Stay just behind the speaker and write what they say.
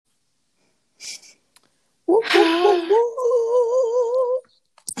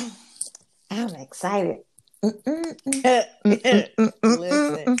excited.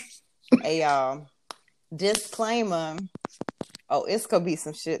 Listen, hey y'all. Disclaimer. Oh, it's gonna be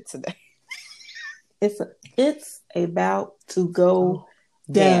some shit today. It's about to go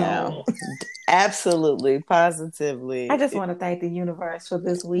down. Absolutely, positively. I just want to thank the universe for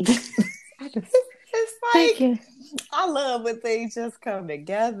this week. It's Thank like you. I love when things just come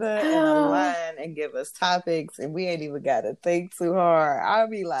together and align and give us topics, and we ain't even got to think too hard. I'll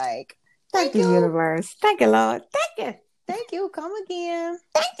be like, Thank you, universe. Thank you, Lord. thank you. Come again.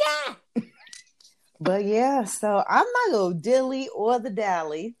 Thank you. But yeah, so I'm not gonna dilly or the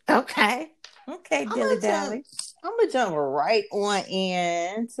dally. Okay, dilly dally. I'm gonna jump right on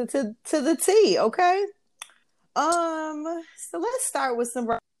in to the T. Okay. So let's start with some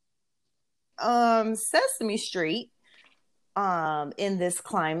Sesame Street. In this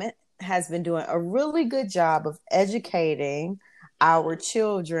climate has been doing a really good job of educating our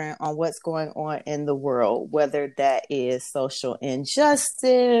children on what's going on in the world, whether that is social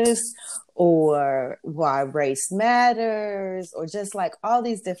injustice or why race matters, or just like all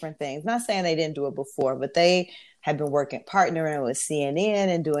these different things. Not saying they didn't do it before, but they have been partnering with CNN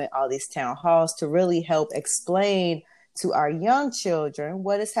and doing all these town halls to really help explain to our young children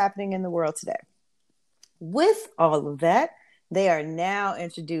what is happening in the world today. With all of that, they are now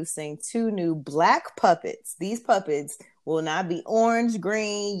introducing 2 new black puppets. These puppets will not be orange,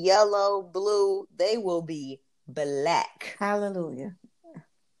 green, yellow, blue. They will be black. Hallelujah.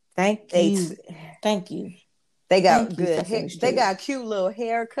 Thank you. They got good hair. They got cute little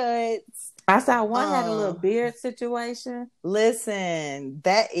haircuts. I saw one had a little beard situation. Listen,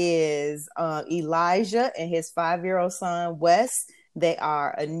 that is Elijah and his 5-year-old son, Wes. They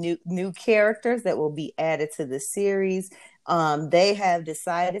are a new characters that will be added to the series. They have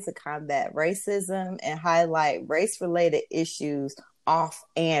decided to combat racism and highlight race-related issues off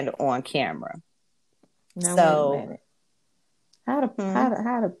and on camera. Now, wait a minute.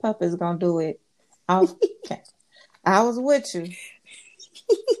 How the puppets gonna do it off? I was with you.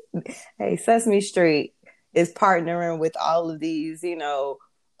 Hey, Sesame Street is partnering with all of these,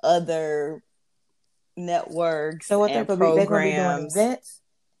 other networks. So what and programs. They're gonna be doing events?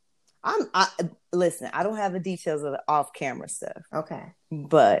 Listen, I don't have the details of the off-camera stuff. Okay.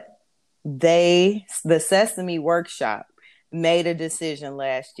 But the Sesame Workshop made a decision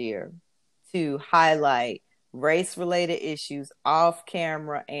last year to highlight race-related issues off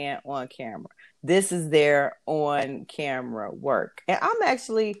camera and on camera. This is their on-camera work. And I'm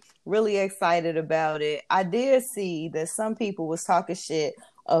actually really excited about it. I did see that some people was talking shit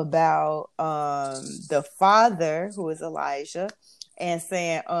about the father, who is Elijah, and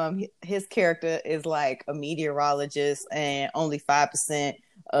saying his character is like a meteorologist and only 5%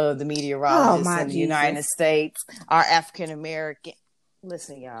 of the meteorologists in the United States are African American.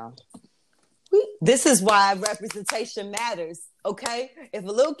 Listen, y'all. This is why representation matters, okay? If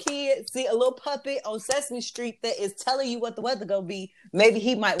a little kid see a little puppet on Sesame Street that is telling you what the weather gonna be, maybe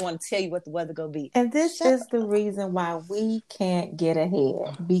he might want to tell you what the weather gonna be. And this is the reason why we can't get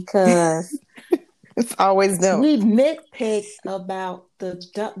ahead, because it's always them. We nitpick about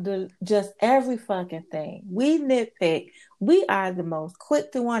the just every fucking thing. We nitpick. We are the most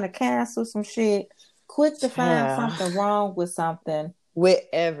quick to want to cancel some shit, quick to find something wrong with something. With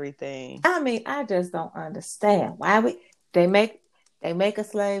everything. I mean, I just don't understand why they make a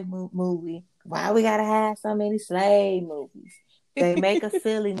slave movie. Why we gotta have so many slave movies? They make a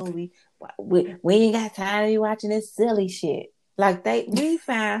silly movie. We ain't got time to be watching this silly shit. Like we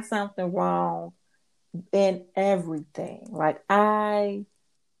find something wrong in everything. Like, I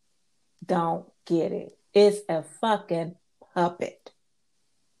don't get it. It's a fucking puppet.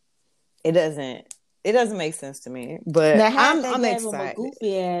 It doesn't make sense to me. But now, I'm gave excited. Him a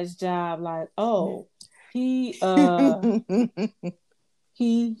goofy ass job, like, he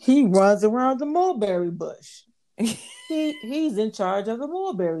he runs around the mulberry bush. He's in charge of the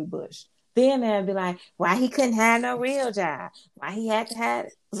mulberry bush. Then they'd be like, why he couldn't have no real job? Why he had to have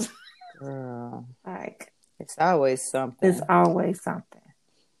it? Like, it's always something.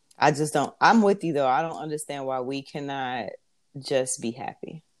 I just don't. I'm with you though. I don't understand why we cannot just be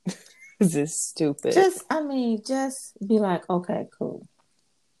happy. This is stupid. Just be like, okay, cool.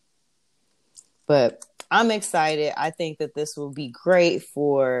 But I'm excited. I think that this will be great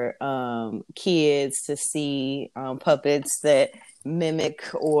for kids to see puppets that mimic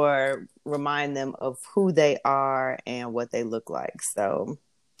or remind them of who they are and what they look like. So,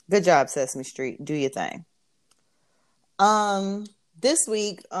 good job, Sesame Street. Do your thing. This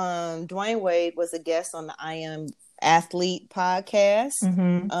week, Dwayne Wade was a guest on the I Am Athlete podcast.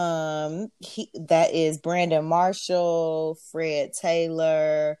 Mm-hmm. That is Brandon Marshall, Fred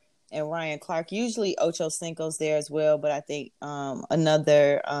Taylor, and Ryan Clark. Usually Ocho Cinco's there as well, but I think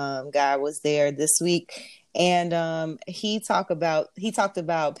another guy was there this week. And he talked about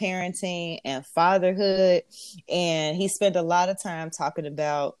parenting and fatherhood, and he spent a lot of time talking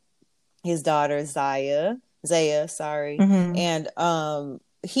about his daughter Zaya, sorry. Mm-hmm. And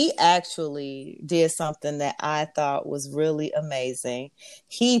he actually did something that I thought was really amazing.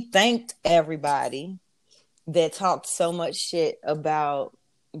 He thanked everybody that talked so much shit about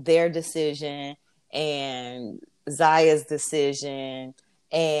their decision and Zaya's decision,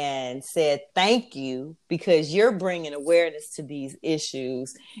 and said thank you because you're bringing awareness to these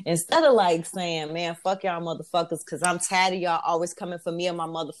issues, instead of like saying, man, fuck y'all motherfuckers because I'm tired of y'all always coming for me and my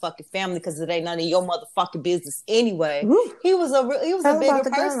motherfucking family because it ain't none of your motherfucking business anyway. Woo. He was a bigger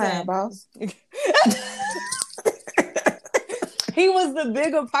person. Line, boss. He was the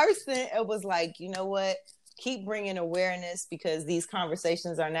bigger person. It was like, you know what? Keep bringing awareness because these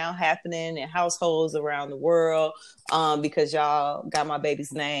conversations are now happening in households around the world because y'all got my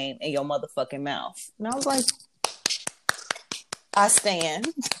baby's name in your motherfucking mouth. And I was like, I stand.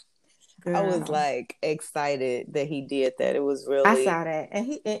 Girl. I was like excited that he did that. It was really. I saw that,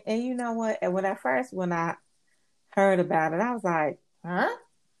 and you know what? And when I heard about it, I was like, huh?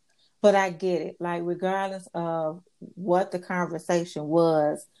 But I get it. Like regardless of what the conversation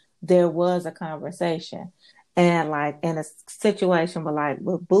was, there was a conversation. And like in a situation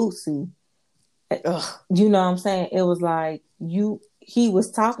with Boosie, you know what I'm saying? It was like he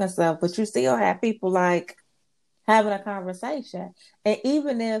was talking stuff, but you still have people like having a conversation. And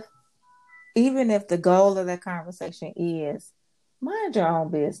even if the goal of that conversation is mind your own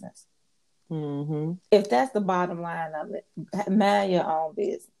business. Mm-hmm. If that's the bottom line of it, mind your own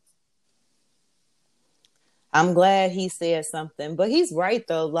business. I'm glad he said something, but he's right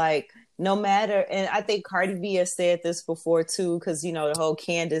though. Like no matter, and I think Cardi B has said this before too, because you know the whole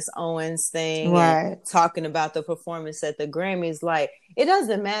Candace Owens thing, right? And talking about the performance at the Grammys. Like it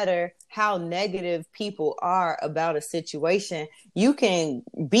doesn't matter how negative people are about a situation. You can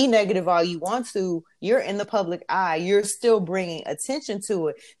be negative all you want to. You're in the public eye. You're still bringing attention to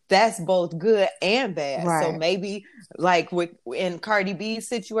it. That's both good and bad. Right. So maybe like in Cardi B's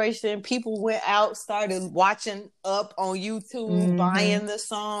situation, people went out, started watching up on YouTube, buying the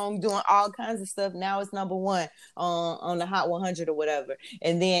song, doing all kinds of stuff. Now it's number one on the Hot 100 or whatever.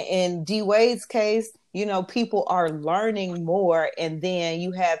 And then in D Wade's case, you know, people are learning more, and then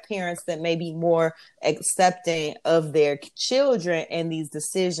you have parents that may be more accepting of their children and these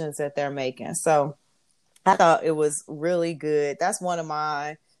decisions that they're making. So I thought it was really good. That's one of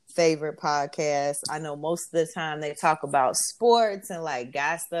my favorite podcasts. I know most of the time they talk about sports and like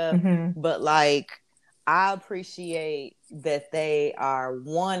guy stuff, but like I appreciate that they are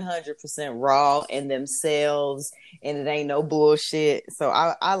 100% raw in themselves and it ain't no bullshit. So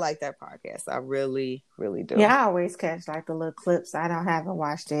I like that podcast. I really, really do. Yeah, I always catch like the little clips. haven't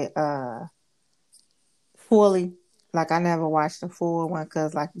watched it fully. Like I never watched the full one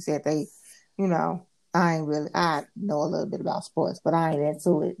because like you said, they, you know, I know a little bit about sports, but I ain't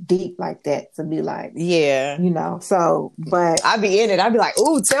into it deep like that to be like, yeah, you know, so, but I'd be in it. I'd be like,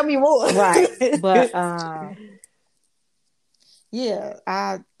 ooh, tell me more. Right. But, yeah,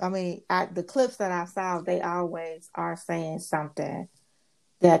 I mean, the clips that I saw, they always are saying something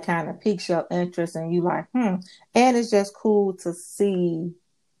that kind of piques your interest and you like, and it's just cool to see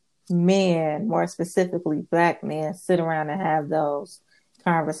men, more specifically Black men, sit around and have those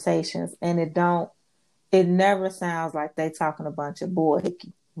conversations, and it never sounds like they talking a bunch of bull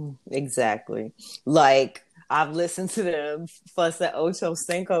hickey. Exactly. Like I've listened to them fuss at Ocho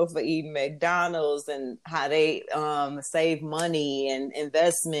Cinco for eating McDonald's and how they save money and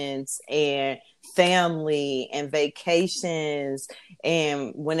investments and family and vacations.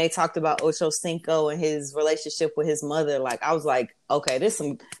 And when they talked about Ocho Cinco and his relationship with his mother, like I was like, okay, this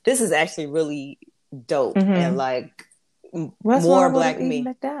is actually really dope. And like what's more wrong Black with eating me.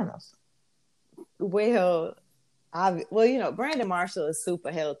 McDonald's? Well, you know, Brandon Marshall is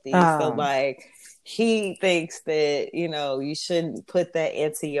super healthy. So like he thinks that, you know, you shouldn't put that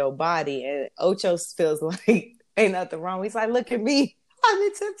into your body. And Ocho feels like ain't nothing wrong. He's like, look at me. I'm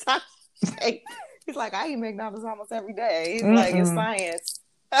in TikTok. He's like, I eat McDonald's almost every day. He's like, it's science.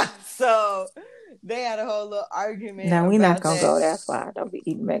 So they had a whole little argument. No, we're not gonna go that far. Don't be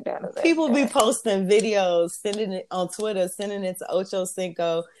eating McDonald's. People be posting videos, sending it on Twitter, sending it to Ocho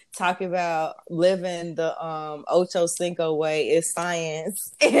Cinco, talking about living the Ocho Cinco way is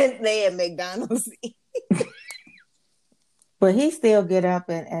science, and they at McDonald's. But he still get up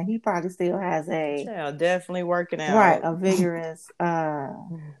and he probably still has definitely working out, right, a vigorous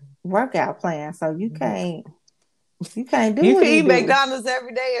workout plan. So you can't You can't do You what can he eat do. McDonald's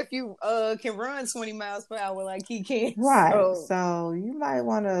every day if you can run 20 miles per hour like he can. Right. So you might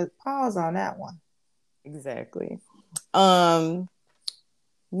want to pause on that one. Exactly.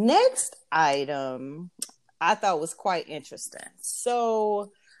 Next item I thought was quite interesting.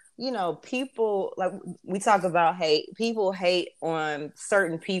 So, people, like we talk about hate. People hate on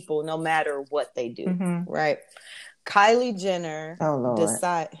certain people no matter what they do, right? Kylie Jenner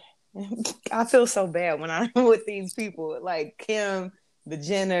decide. I feel so bad when I'm with these people, like Kim, the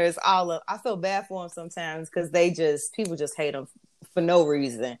Jenners, I feel bad for them sometimes because people just hate them for no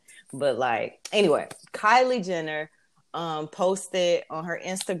reason. But anyway, Kylie Jenner posted on her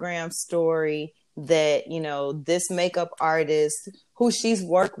Instagram story that this makeup artist who she's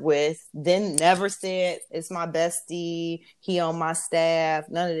worked with then never said it's my bestie, he on my staff,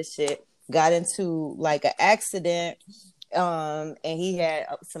 none of this shit, got into an accident, and he had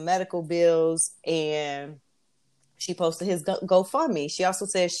some medical bills, and she posted his GoFundMe. She also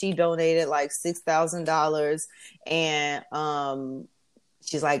said she donated $6,000, and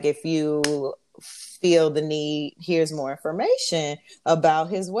she's like, if you feel the need, here's more information about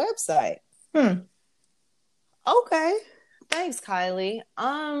his website. Okay, thanks, Kylie.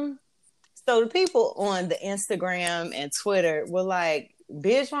 So the people on the Instagram and Twitter were like,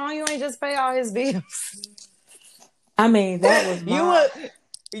 bitch, why don't you ain't just pay all his bills? I mean, that was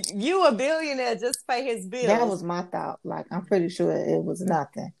you a billionaire, just pay his bills. That was my thought. I'm pretty sure it was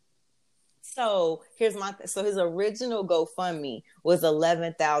nothing. So here's so his original GoFundMe was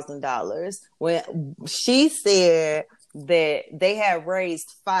 $11,000. When she said that they had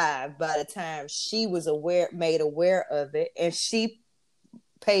raised $5,000 by the time she was made aware of it, and she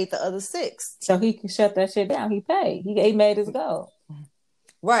paid the other $6,000. So he can shut that shit down. He paid. He made his goal.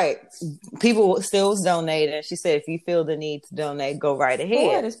 Right. People still was donating. She said, if you feel the need to donate, go right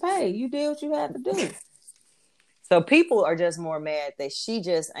ahead. Boy, it's paid. You did what you had to do. So people are just more mad that she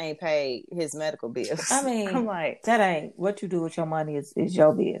just ain't paid his medical bills. I mean, I'm like, that ain't what you do with your money is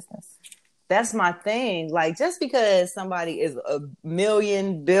your business. That's my thing. Just because somebody is a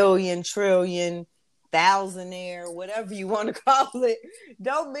million, billion, trillion, thousandaire, whatever you want to call it,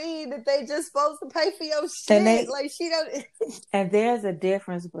 don't mean that they just supposed to pay for your shit. She don't. And there's a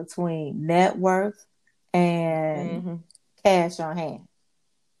difference between net worth and cash on hand.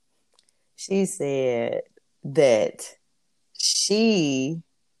 She said that she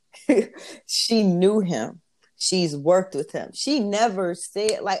knew him. She's worked with him. She never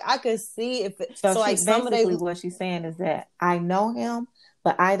said, I could see if it, so basically what she's saying is that I know him,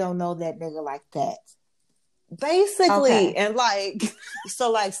 but I don't know that nigga like that. Basically, okay. And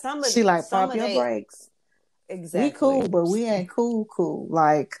some of she pump your brakes. Exactly. We cool, but we ain't cool.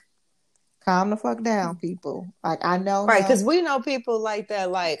 Calm the fuck down, people. I know, right? Because we know people like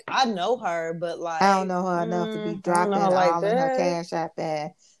that. I know her, but I don't know her enough to be dropping all in her Cash App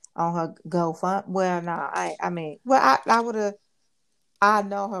and on her GoFundMe. Well, no, I mean, I would have. I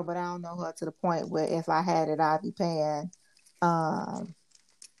know her, but I don't know her to the point where if I had it, I'd be paying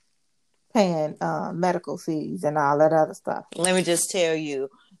medical fees and all that other stuff. Let me just tell you,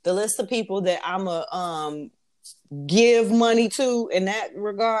 the list of people that I'm a give money to in that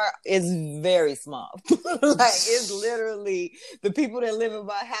regard is very small. It's literally the people that live in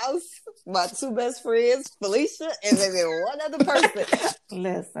my house, my two best friends, Felicia, and maybe one other person.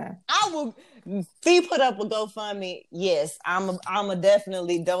 Listen, I will be put up a GoFundMe. Yes, I'm a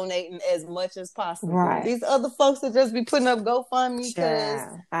definitely donating as much as possible. Right. These other folks that just be putting up GoFundMe because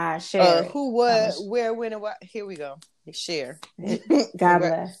I share who, what, where, when, and what. Here we go. Share. God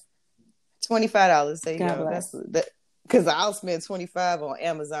bless. $25. There you go. That's because I'll spend $25 on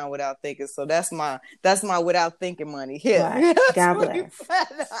Amazon without thinking. So that's my without thinking money. Here, right. God bless.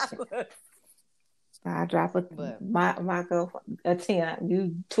 I drop my go a 10.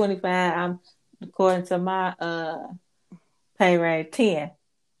 You 25. I'm according to my pay rate 10.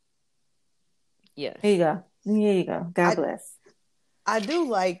 Yes. Here you go. God bless. I do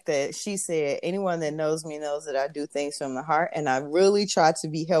like that she said, anyone that knows me knows that I do things from the heart, and I really try to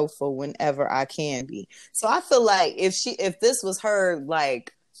be helpful whenever I can be. So I feel like if this was her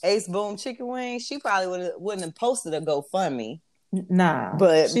Ace Boom Chicken Wings, she probably wouldn't have posted a GoFundMe. Nah,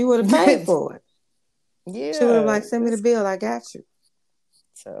 but she would have paid for it. Yeah, she would have send me the bill. I got you.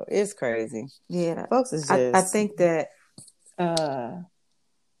 So it's crazy. Yeah, folks is just. I think that I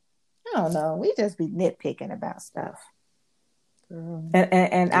don't know. We just be nitpicking about stuff. And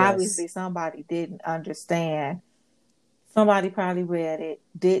yes. Obviously somebody didn't understand. Somebody probably read it,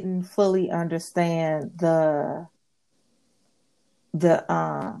 didn't fully understand the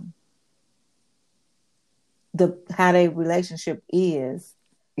how their relationship is.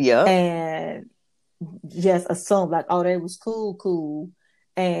 Yeah. And just assumed like, oh, they was cool,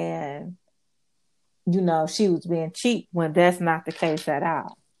 and she was being cheap when that's not the case at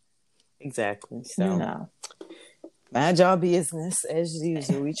all. Exactly. So, mind y'all business as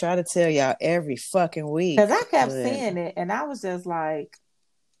usual. We try to tell y'all every fucking week. Because I kept seeing it, and I was just like,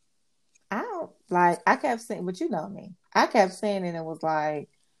 I kept seeing, but you know me. I kept seeing it, and it was like,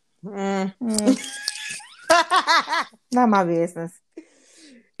 not my business.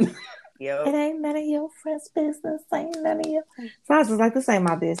 Yep. It ain't none of your friends' business. Ain't none of your. So I was just like, this ain't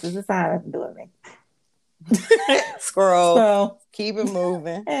my business. This ain't nothing to do with me. Scroll. So keep it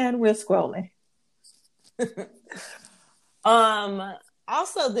moving. And we're scrolling.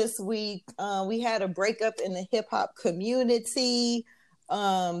 Also this week, we had a breakup in the hip hop community.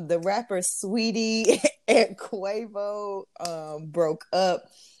 The rapper Sweetie and Quavo broke up.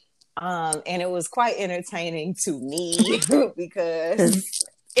 And it was quite entertaining to me because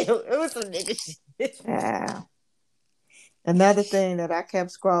it was some nigga shit. Yeah. Another thing that I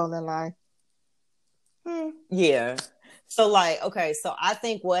kept scrolling like, yeah. So like, okay, so I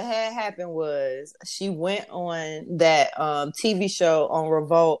think what had happened was she went on that TV show on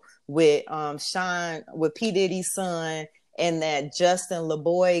Revolt with with P. Diddy's son and that Justin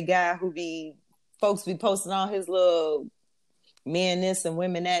LeBoy guy who folks be posting all his little men this and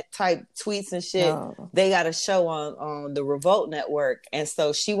women that type tweets and shit. Oh. They got a show on the Revolt Network. And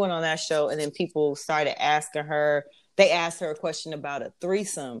so she went on that show and then people started asking her, they asked her a question about a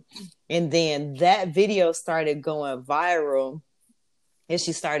threesome. And then that video started going viral. And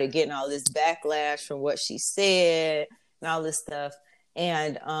she started getting all this backlash from what she said and all this stuff.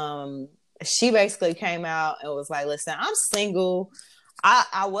 And she basically came out and was like, listen, I'm single.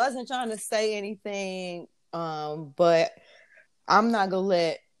 I wasn't trying to say anything, but I'm not going to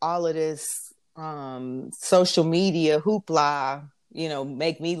let all of this social media hoopla,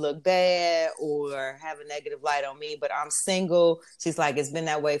 make me look bad or have a negative light on me, but I'm single. She's like, it's been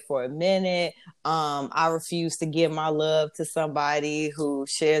that way for a minute. I refuse to give my love to somebody who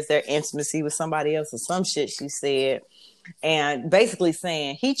shares their intimacy with somebody else or some shit she said. And basically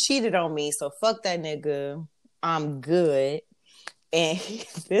saying, he cheated on me, so fuck that nigga. I'm good. And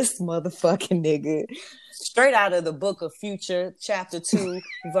this motherfucking nigga, straight out of the book of Future, chapter 2,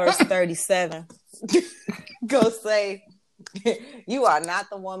 verse 37, go say, you are not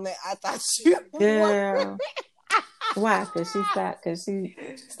the woman I thought you were. Why? Because she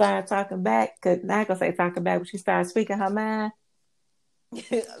started talking back. Not gonna say talking back, but she started speaking her mind.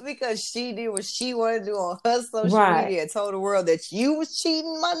 Because she did what she wanted to do on her social media and told the world that you was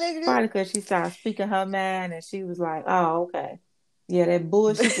cheating, my nigga. Probably because she started speaking her mind and she was like, "Oh, okay, yeah, that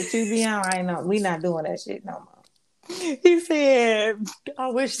bullshit that you be on, we not doing that shit no more." He said, I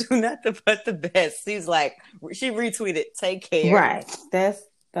wish you nothing but the best. He's like, she retweeted, take care. Right. Those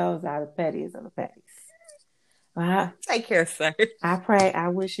are the pettiest of the petties. Take care, sir. I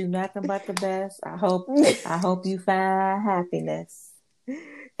wish you nothing but the best. I hope you find happiness.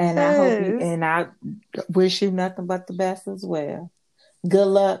 And I wish you nothing but the best as well. Good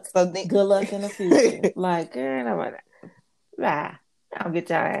luck. Good luck in the future. Like, girl, I'll get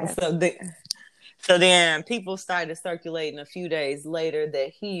your ass. So then people started circulating a few days later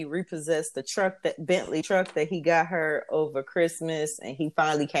that he repossessed the Bentley truck that he got her over Christmas. And he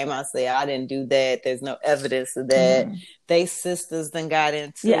finally came out and said, I didn't do that. There's no evidence of that. They sisters then got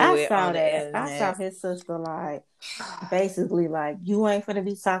into it. I saw that. I saw his sister basically you ain't finna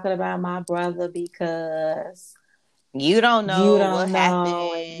be talking about my brother because you don't know what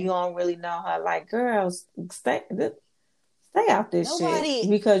happened. And you don't really know her. Like, girls, stay out this shit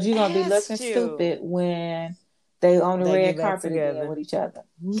because you're gonna be looking stupid when they on the red carpet again with each other.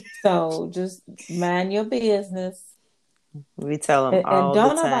 So just mind your business. We tell them all and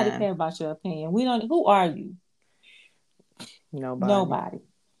don't the time. Nobody care about your opinion. We don't. Who are you? Nobody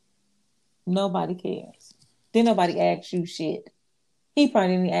cares. Then nobody asks you shit. He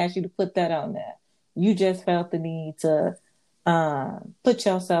probably didn't ask you to put that on there. You just felt the need to put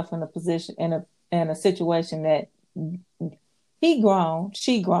yourself in a position in a situation that. He grown,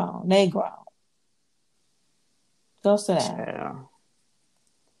 she grown, they grown. Go sit down. Yeah.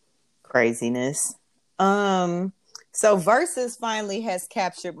 Craziness. So Versus finally has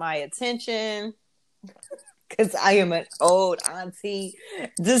captured my attention because I am an old auntie,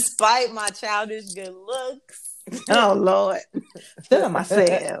 despite my childish good looks. Oh Lord, I'm feeling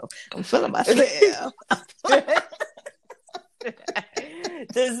myself.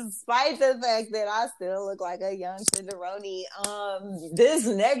 Despite the fact that I still look like a young tenderoni, this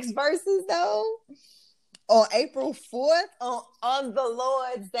next Versus though, on April 4th, on the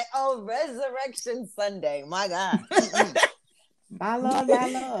Lord's Day, on Resurrection Sunday, my God, my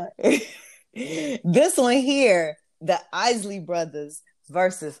Lord, This one here, the Isley Brothers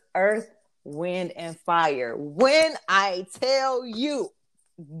versus Earth, Wind, and Fire. When I tell you,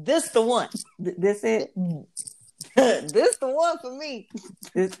 this the one. This it. This the one for me.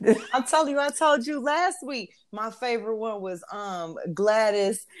 I told you last week. My favorite one was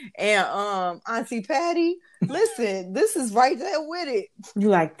Gladys and Auntie Patty. Listen, this is right there with it. You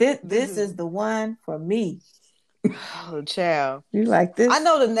like this? This is the one for me. Oh, child. You like this? I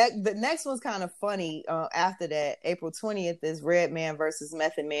know the next one's kind of funny. After that, April 20th is Redman versus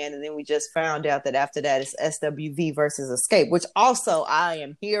Method Man, and then we just found out that after that it's SWV versus Escape, which also I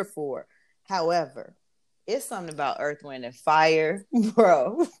am here for. However, it's something about Earth, Wind, and Fire,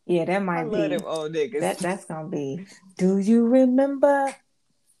 bro. Yeah, that might be. I love them old niggas. That's gonna be. Do you remember?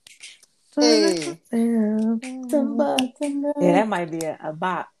 Hey. Yeah, that might be a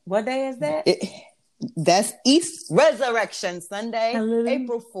bop. What day is that? That's East Resurrection Sunday, Hallelujah.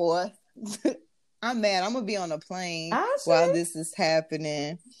 April 4th. I'm mad. I'm gonna be on a plane while this is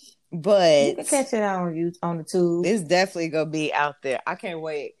happening. But you can catch it on the tube. It's definitely gonna be out there. I can't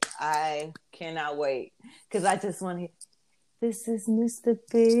wait. I cannot wait. Cause I just want to this is Mr.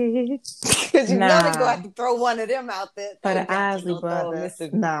 Big. Cause you know they're gonna have to throw one of them out there. For the Isley Brothers.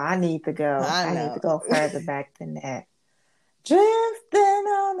 Nah, I need to go. I need to go further back than that. Drifting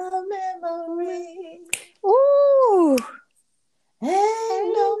on a memory. Ooh.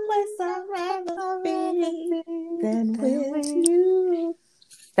 Ain't no place I'd rather be than with you.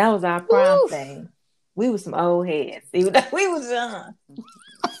 That was our prom thing. We were some old heads. We was young.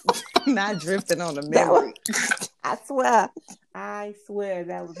 Not drifting on a memory. I swear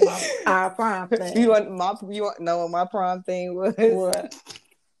that was our prom thing. You want to know what my prom thing was? What?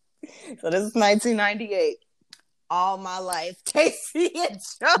 So this is 1998. All My Life, Casey and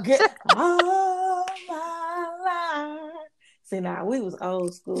Chuck. All my life. See, now we was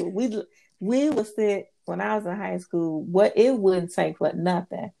old school. We would sit when I was in high school. What it wouldn't take for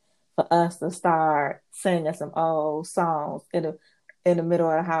nothing for us to start singing some old songs in the middle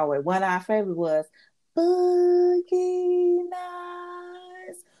of the hallway. One of our favorites was Boogie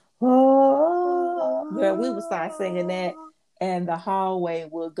Nights. Oh, girl, we would start singing that, and the hallway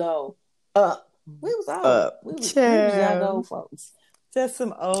would go up. We was old. We was young old folks. Just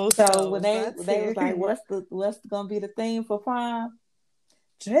some old. So when they was like, "What's gonna be the theme for prom?"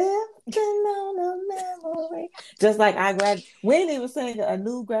 Drifting on a memory. Just like we didn't even sing a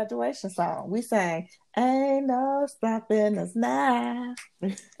new graduation song. We sang "Ain't No Stopping Us Now,"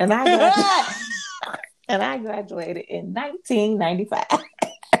 and I graduated in 1995.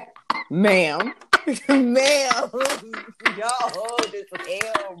 Ma'am. Y'all old as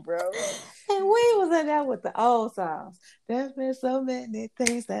hell, bro. And we was in there with the old songs. There's been so many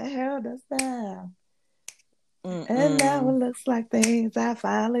things that held us down. And now it looks like things are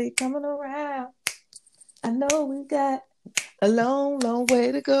finally coming around. I know we got a long, long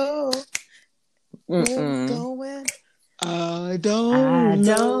way to go. Where it's going, I don't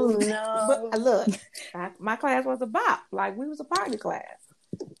know. But look, my class was a bop. Like, we was a party class.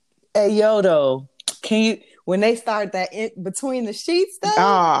 Hey, yo, though, can you, when they start that between the sheets, though?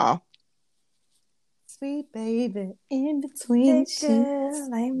 Oh. Sweet baby, in between the sheets.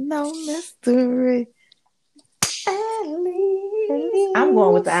 Ain't no mystery. At least. I'm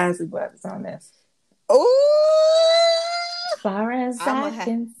going with the Isley Brothers on this. Ooh! As far as I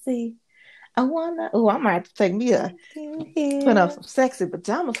can see. I might have to take me put on some sexy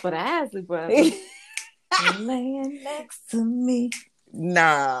pajamas for the Isley Brothers. Laying next to me.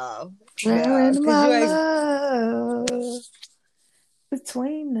 No. Wearing my love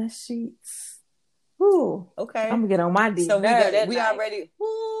between the sheets. Ooh. Okay. I'm gonna get on my D. So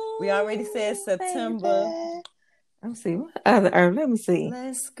we already said September. Baby. Let me see. What other let me see.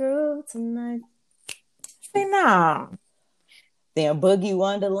 Let's go tonight. See, no. Then Boogie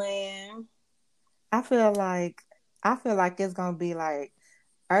Wonderland. I feel like it's gonna be like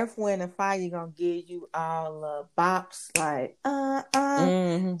Earth, Wind, and Fire gonna give you all the bops like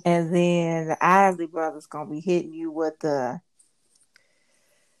and then the Isley Brothers gonna be hitting you with the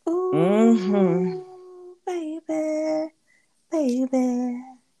ooh baby.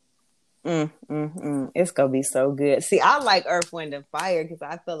 It's gonna be so good. See, I like Earth, Wind, and Fire because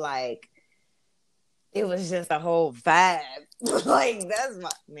I feel like it was just a whole vibe. Like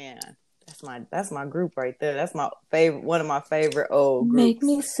that's my group right there. That's my favorite, one of my favorite old groups. Make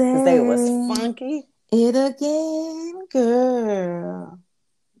me say they was funky. It again, girl.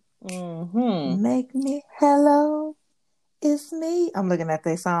 Make me hello, it's me. I'm looking at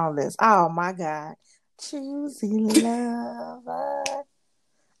their song list. Oh my God, choosy lover.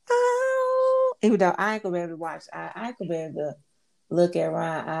 Oh, even though I ain't gonna be able to watch, I ain't gonna be able to look at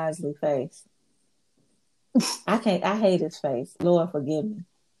Ryan Isley's face. I can't. I hate his face. Lord forgive me.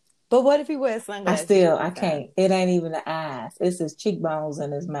 But what if he wears sunglasses? I can't. It ain't even the eyes. It's his cheekbones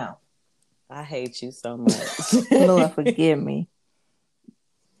and his mouth. I hate you so much. Lord forgive me.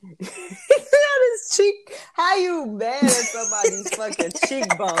 How you mad at somebody's fucking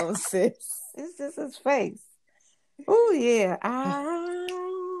cheekbones, sis? It's just his face. Oh yeah, I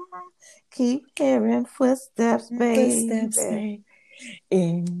keep hearing footsteps, baby.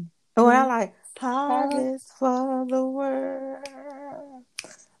 Oh, I like harvest for the world.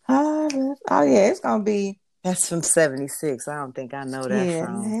 Harvest. Oh yeah, it's gonna be. That's from '76. I don't think I know that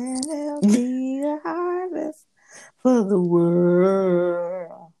song. There'll be a harvest for the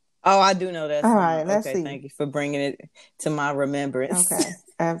world. Oh, I do know that song. All right, let's see. Thank you for bringing it to my remembrance.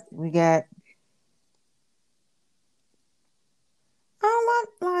 Okay, we got.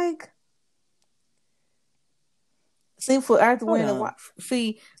 See, for Earth, Wind, and Fire.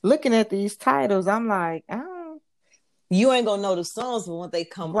 See, looking at these titles, I'm like, you ain't gonna know the songs, but when they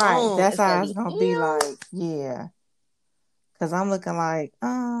come on, right, that's how it's gonna be like, yeah. Because I'm looking like, yeah,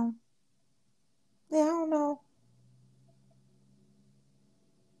 I don't know.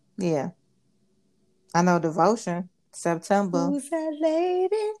 Yeah, I know Devotion, September. Who's that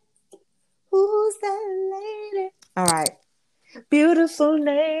lady? Who's that lady? All right. Beautiful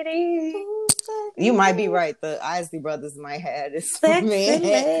lady. You might be right. The Isley Brothers might have this sexy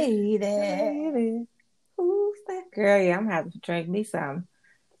lady. Who's that girl? Yeah, I'm having to drink me something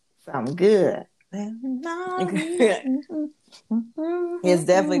good. It's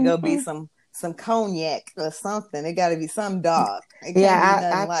definitely gonna be some cognac or something. It got to be some dark. It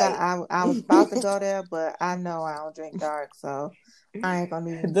I was about to go there, but I know I don't drink dark, so I ain't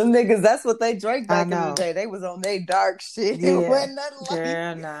gonna need them niggas. That's what they drank back in the day. They was on their dark shit. Yeah. It wasn't nothing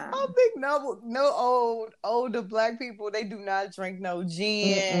Girl, nah. I think no older black people, they do not drink no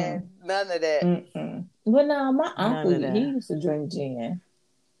gin. None of that. But no, my uncle, he used to drink gin.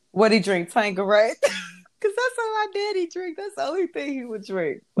 What he drink? Tanqueray. Because that's all my daddy drink. That's the only thing he would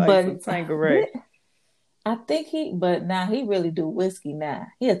drink. Like but Tanqueray. I think he really do whiskey now.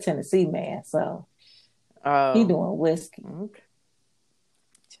 He a Tennessee man, so he doing whiskey. Okay.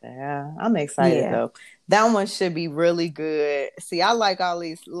 Yeah, I'm excited though. That one should be really good. See, I like all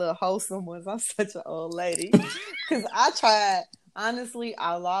these little wholesome ones. I'm such an old lady. Because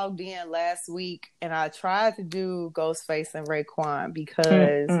I logged in last week and I tried to do Ghostface and Raekwon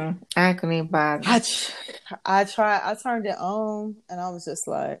because I couldn't even bother. I turned it on and I was just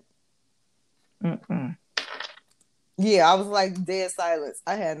like, yeah, I was like dead silence.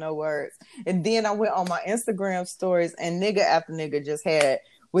 I had no words. And then I went on my Instagram stories and nigga after nigga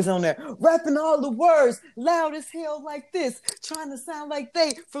was on there rapping all the words loud as hell like this, trying to sound like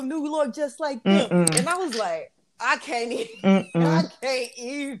they from New York just like them. And I was like, I can't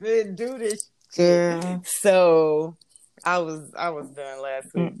even do this shit. Yeah. So I was done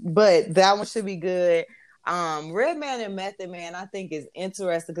last week. But that one should be good. Redman and Method Man, I think is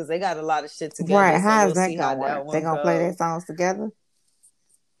interesting because they got a lot of shit together. Right, so how is that gonna work? They gonna play their songs together?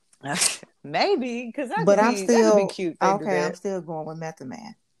 Maybe, because that'd be cute. Okay, I'm still going with Method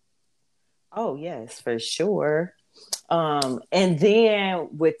Man. Oh yes, for sure. And then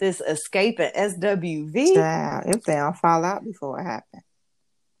with this Escape and SWV, if they don't fall out before it happened.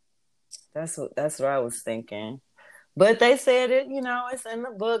 That's what I was thinking. But they said it, it's in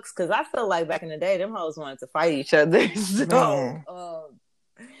the books because I feel like back in the day, them hoes wanted to fight each other. So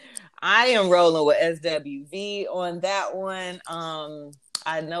I am rolling with SWV on that one.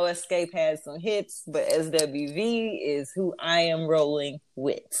 I know Escape has some hits, but SWV is who I am rolling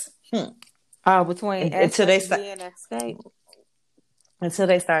with. Between SWV and Escape. Until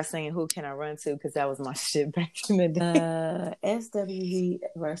they start singing "Who Can I Run To?" because that was my shit back in the day. SWV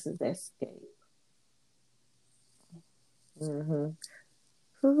versus Escape. Who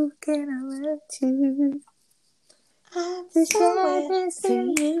can I run to? I'm so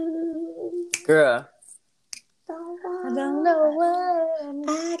to you, girl. I don't know what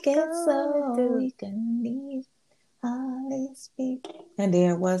I get so weak and need Holy Spirit. And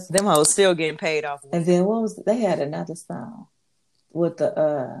then them hoes still getting paid off. And then they had another song with it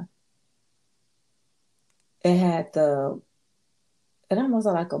had it almost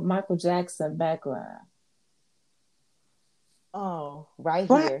like a Michael Jackson background. Oh, right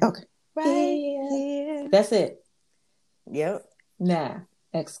here. Okay. Right here. That's it. Yep. Now,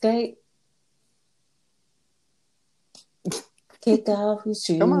 Escape. Kick off your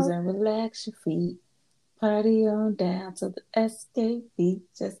shoes and relax your feet. Party on down to the Escape beat.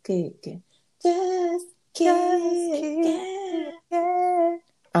 Just kick it. Just kick it.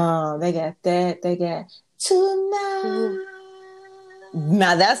 They got that. They got Tonight.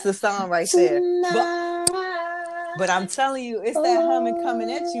 Now that's the song right there. Tonight. But I'm telling you, it's that humming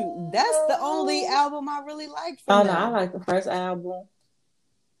coming at you. That's the only album I really liked from Oh, them. no, I like the first album.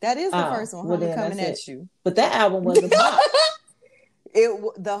 That is the first one, Humming Coming at You. But that album wasn't pop.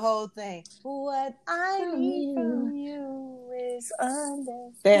 The whole thing. What I need from you is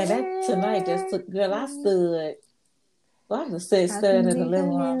understanding. That tonight just took, girl, I stood. Well, I just stood in the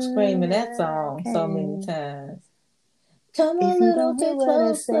living room screaming that song so many times. Come a little bit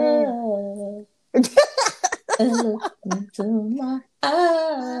closer and look into my eyes.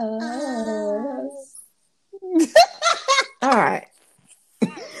 All right.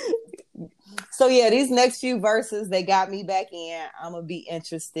 So yeah, these next few verses, they got me back in. I'm gonna be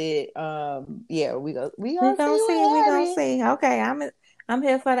interested. Yeah, we gonna see. Okay, I'm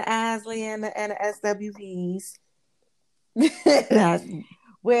here for the Isley and the SWVs.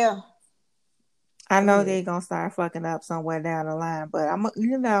 Well, I know they're gonna start fucking up somewhere down the line, but we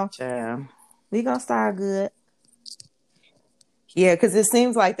gonna start good. Yeah, because it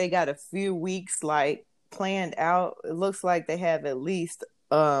seems like they got a few weeks like planned out. It looks like they have at least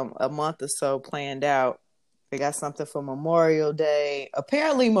a month or so planned out. They got something for Memorial Day.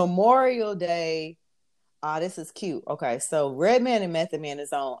 Apparently, Memorial Day. This is cute. Okay, so Redman and Method Man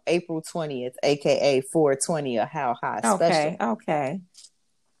is on April 20th, aka 420, a How High special. Okay.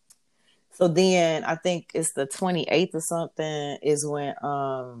 So then I think it's the 28th or something is when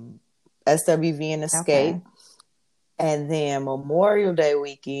SWV and Escape. Okay. And then Memorial Day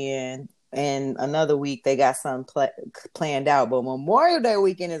weekend and another week they got something planned out. But Memorial Day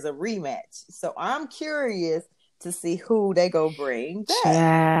weekend is a rematch. So I'm curious to see who they go bring back.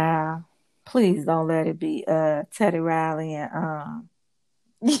 Yeah. Please don't let it be Teddy Riley and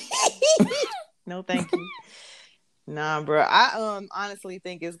No, thank you. Nah, bro. I honestly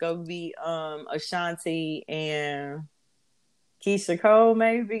think it's gonna be Ashanti and Keisha Cole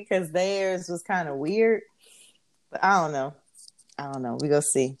maybe because theirs was kind of weird. But I don't know. We gonna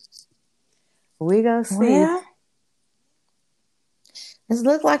see. Well, it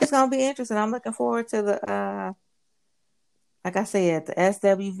looks like it's gonna be interesting. I'm looking forward to the like I said, the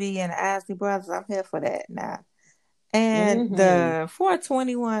SWV and the Isley Brothers. I'm here for that now. And the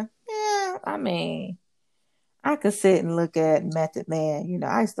 421, yeah, I mean, I could sit and look at Method Man. You know,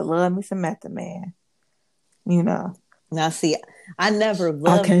 I used to love me some Method Man. You know. Now, see, I never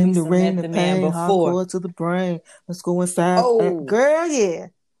loved me some Method Man before. Hardcore to the brain. Let's go inside. Girl, yeah.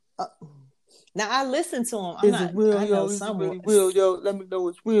 Now, I listen to him. Is it real, yo? Is it really real, yo? Let me know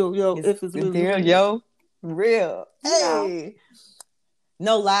it's real, yo. If it's really real, yo. Real. Hey.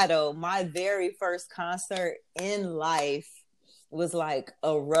 No lie, though. My very first concert in life was like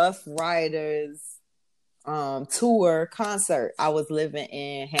a Rough Riders tour concert. I was living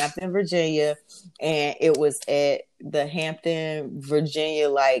in Hampton, Virginia, and it was at the Hampton, Virginia,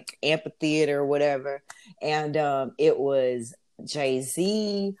 like amphitheater or whatever. And it was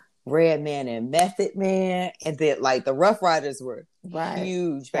Jay-Z, Redman and Method Man, and then like the Rough Riders were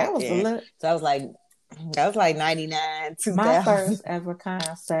huge back then. So I was like, that was like 99, 2000. My first ever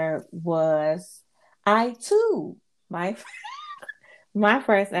concert was my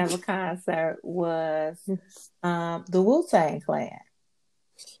first ever concert was the Wu-Tang Clan.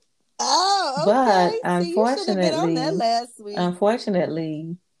 Oh, okay. But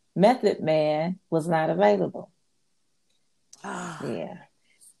unfortunately, Method Man was not available. Yeah.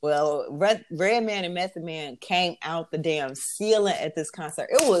 Well, Redman and Method Man came out the damn ceiling at this concert.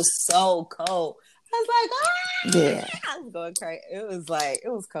 It was so cold. I was like, yeah. I was going crazy. It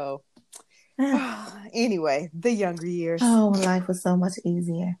was cold. Anyway, the younger years. Oh, life was so much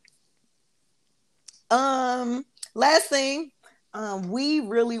easier. Last thing, we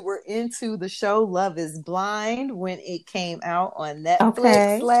really were into the show Love is Blind when it came out on Netflix.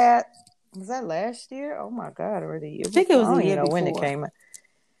 Okay. Was that last year? Oh my God, or the year? I think it was the year before. When it came out.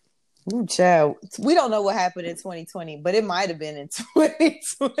 Ooh, child. We don't know what happened in 2020, but it might have been in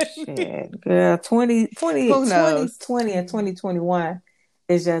 2020. Shit, girl, 2020 and 2021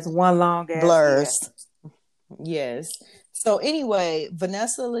 is just one long ass blurs. Yes. So anyway,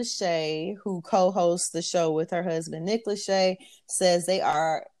 Vanessa Lachey, who co-hosts the show with her husband Nick Lachey, says they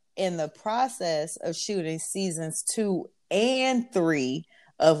are in the process of shooting seasons 2 and 3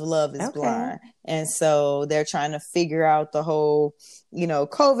 of Love is Blind. And so they're trying to figure out the whole,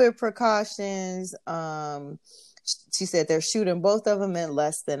 COVID precautions. She said they're shooting both of them in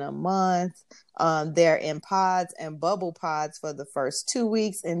less than a month. They're in pods and bubble pods for the first 2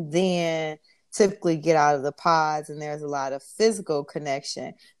 weeks and then typically get out of the pods, and there's a lot of physical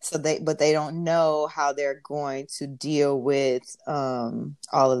connection. But they don't know how they're going to deal with all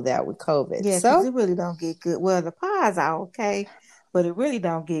of that with COVID. Yeah, so it really don't get good. Well, the pods are okay. but it really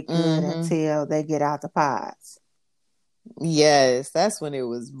don't get good until they get out the pods. Yes, that's when it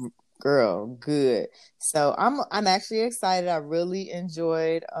was, girl, good. So I'm actually excited. I really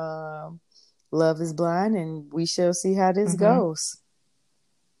enjoyed Love is Blind, and we shall see how this goes.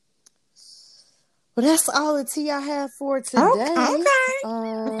 Well, that's all the tea I have for today.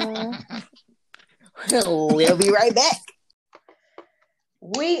 Okay. We'll be right back.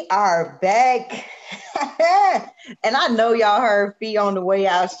 We are back. And I know y'all heard Fee on the way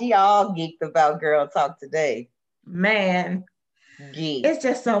out. She all geeked about Girl Talk today. Man, Geek. It's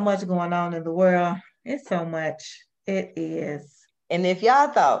just so much going on in the world. It's so much. It is. And if y'all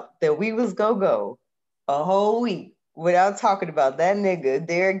thought that we was go a whole week without talking about that nigga,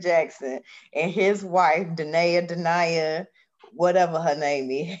 Derrick Jaxn, and his wife, Denia, whatever her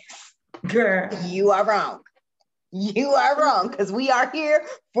name is, girl, you are wrong. You are wrong, because we are here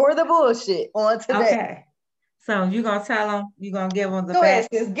for the bullshit on today. Okay. So you gonna tell them? You gonna give them the Go ahead,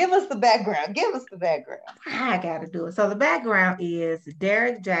 sis. Give us the background. Give us the background. I gotta do it. So the background is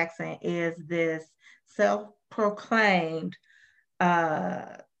Derrick Jaxn is this self-proclaimed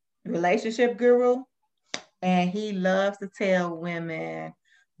relationship guru, and he loves to tell women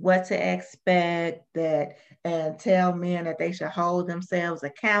what to expect, and tell men that they should hold themselves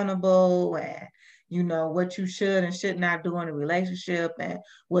accountable, and what you should and should not do in a relationship, and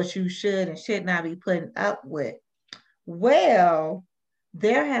what you should and should not be putting up with. Well,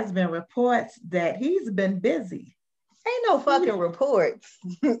 there has been reports that he's been busy. Ain't no fucking reports.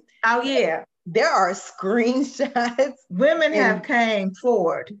 Oh yeah. There are screenshots. Women have came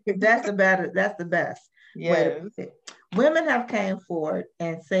forward. That's the best. Yes. Women have came forward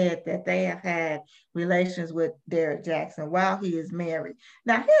and said that they have had relations with Derrick Jaxn while he is married.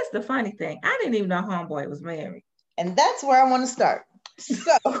 Now, here's the funny thing. I didn't even know homeboy was married. And that's where I want to start.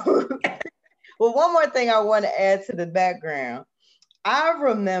 So, well, one more thing I want to add to the background. I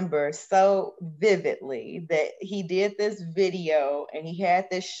remember so vividly that he did this video and he had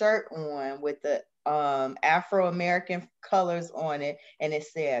this shirt on with the Afro-American colors on it, and it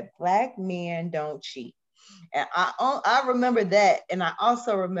said, "Black men don't cheat." And I remember that, and I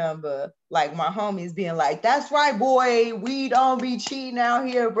also remember like my homies being like, "That's right, boy, we don't be cheating out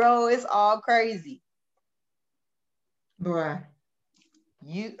here, bro. It's all crazy." Bruh.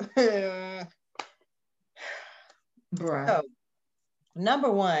 You bruh. So, number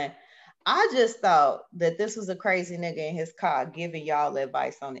one, I just thought that this was a crazy nigga in his car giving y'all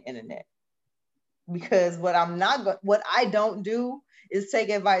advice on the internet. Because what I don't do is take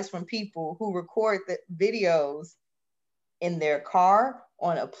advice from people who record the videos in their car,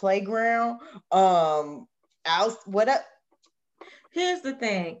 on a playground, Here's the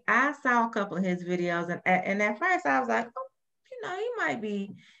thing. I saw a couple of his videos, and at first I was like, oh, he might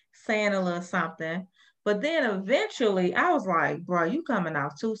be saying a little something. But then eventually I was like, bro, you coming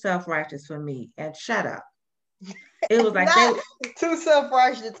off too self-righteous for me, and shut up. It was like too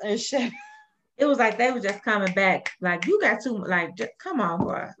self-righteous and shit. It was like they were just coming back. Like, you got too, like, just, come on,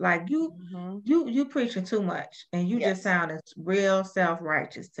 bro. Like, you preaching too much, and you just sounded real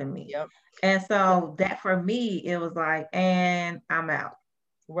self-righteous to me. Yep. And so that for me, it was like, and I'm out.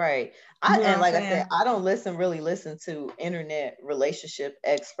 Right. And like I said, I don't really listen to internet relationship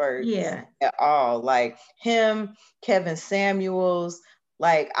experts at all. Like him, Kevin Samuels.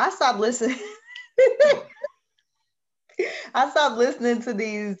 Like I stopped listening. I stopped listening to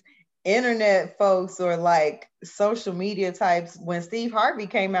these internet folks or like social media types when Steve Harvey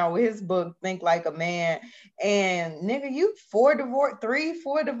came out with his book Think Like a Man, and nigga, you 4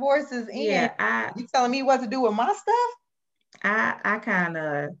 divorces in. Yeah, you telling me what to do with my stuff? I kind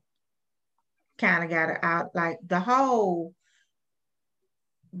of got it out. Like the whole,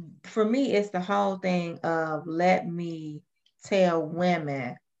 for me, it's the whole thing of let me tell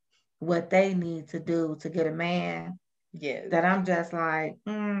women what they need to do to get a man. Yes. That I'm just like,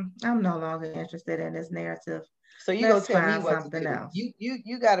 I'm no longer interested in this narrative. So you go tell me what something else.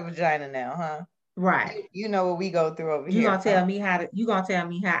 You got a vagina now, huh? Right. You know what we go through over here. You gonna tell me how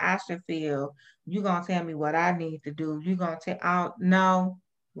I should feel. You gonna tell me what I need to do. You gonna tell no,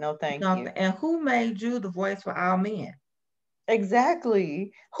 thank you. And who made you the voice for all men?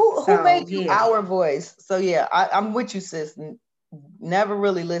 Exactly. Who made you our voice? So yeah, I'm with you, sis. Never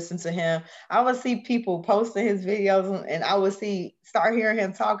really listened to him. I would see people posting his videos, and I would start hearing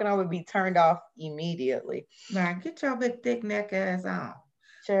him talking. I would be turned off immediately. Now get your big thick neck ass on.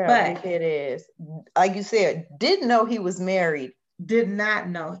 Sure, but it is like you said. Didn't know he was married. Did not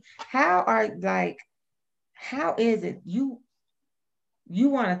know. How is it you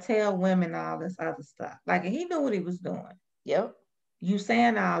want to tell women all this other stuff? Like, he knew what he was doing. Yep. You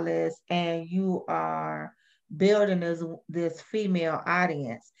saying all this, and you are building this female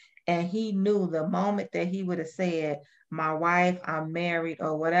audience. And he knew the moment that he would have said, my wife, I'm married,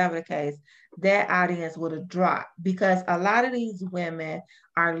 or whatever the case, that audience would have dropped because a lot of these women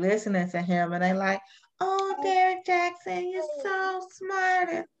are listening to him and they like, oh, Derrick Jaxn, you're so smart.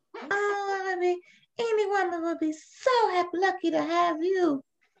 And, oh, I mean, any woman would be so happy, lucky to have you.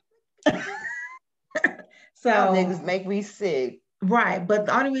 So Y'all niggas make me sick. right, but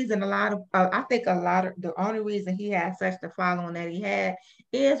the only reason the only reason he had such the following that he had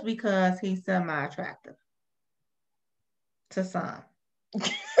is because he's semi-attractive to some.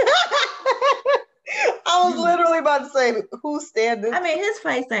 I was literally about to say, who's standing? I mean, his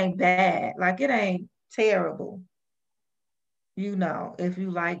face ain't bad. Like, it ain't terrible. You know, if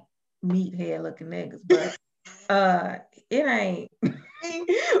you like meathead looking niggas, but it ain't.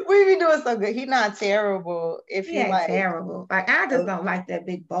 We be doing so good. He not terrible. If He you ain't like, terrible. Like, I just don't like that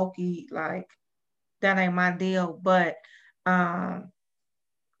big bulky. Like, that ain't my deal. But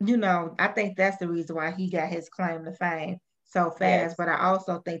you know, I think that's the reason why he got his claim to fame so fast. Yes. But I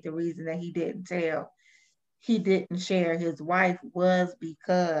also think the reason that he didn't share his wife was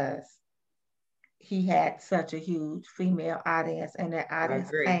because he had such a huge female audience, and that audience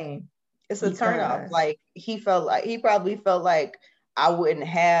came. It's a turnoff. Like, he probably felt like I wouldn't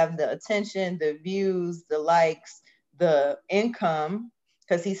have the attention, the views, the likes, the income,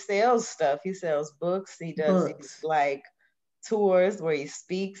 because he sells stuff. He sells books. He does like tours where he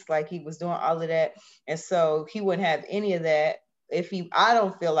speaks, like he was doing all of that. And so he wouldn't have any of that I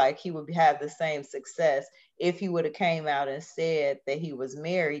don't feel like he would have the same success if he would have came out and said that he was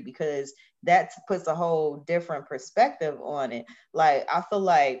married, because that puts a whole different perspective on it. Like, I feel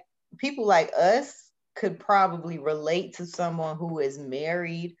like people like us could probably relate to someone who is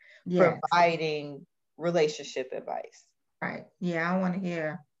married, yes, providing relationship advice. Right. Yeah, I want to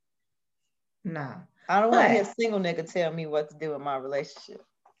hear. No. I don't want to hear a single nigga tell me what to do in my relationship.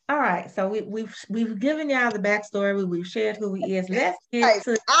 All right, so we've given y'all the backstory. We've shared who he is. Let's get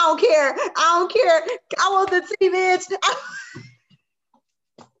to. I don't care. I want the bitch.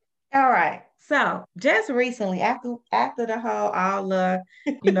 All right. So just recently, after the whole all the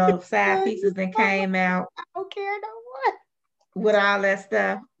side pieces that came out. I don't care no more. With all that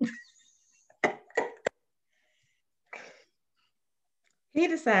stuff. He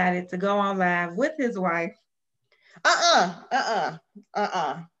decided to go on live with his wife.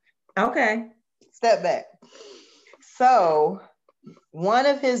 Okay. Step back. So one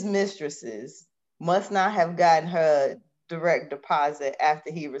of his mistresses must not have gotten her direct deposit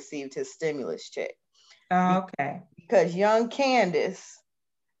after he received his stimulus check. Okay. Because young Candace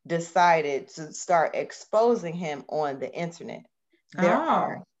decided to start exposing him on the internet. There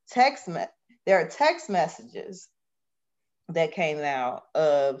are text messages that came out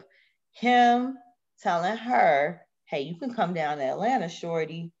of him telling her, hey, you can come down to Atlanta,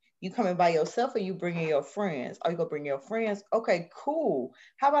 shorty. You coming by yourself or you bringing your friends? Oh, you gonna bring your friends? Okay, cool.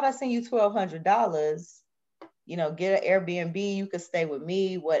 How about I send you $1,200? Get an Airbnb. You could stay with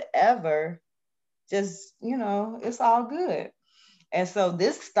me, whatever. Just, it's all good. And so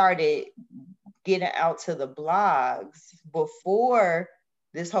this started getting out to the blogs before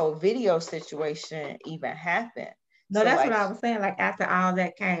this whole video situation even happened. No, so that's what I was saying. Like, after all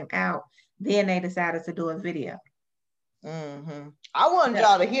that came out, then they decided to do a video. Mm-hmm. I wanted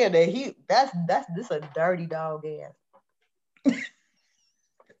y'all to hear that this a dirty dog ass.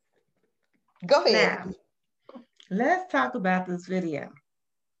 Go ahead. Now, let's talk about this video.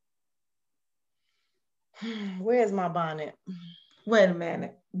 Where's my bonnet? Wait a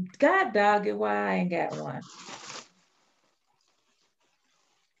minute. God dog it, why I ain't got one?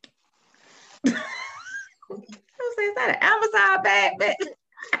 Is that an Amazon bag, bitch?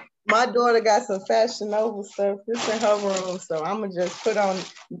 My daughter got some Fashion Nova stuff. It's in her room, so I'm gonna just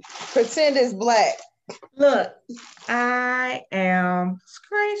pretend it's black. Look, I am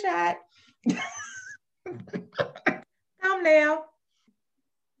screenshot thumbnail.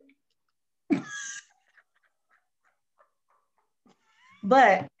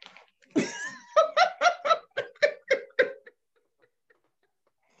 But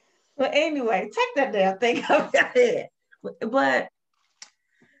anyway, take that damn thing off your head. But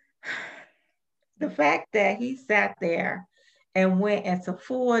the fact that he sat there and went into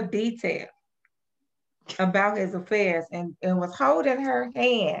full detail about his affairs and was holding her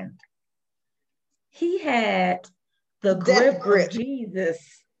hand, he had the grip of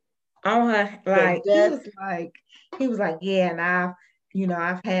Jesus on her. Like, he was like, yeah, and I've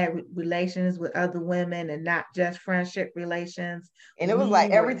had relations with other women and not just friendship relations. And it was like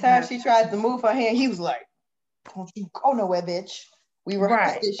every time she tried to move her hand, he was like, don't you go nowhere, bitch. We were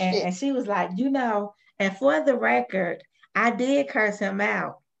right. And she was like, And for the record, I did curse him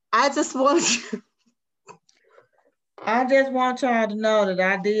out. I just want you. I just want y'all to know that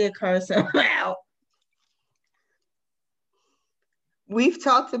I did curse him out. We've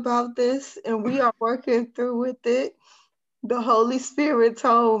talked about this and we are working through with it. The Holy Spirit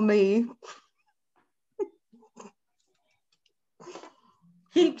told me,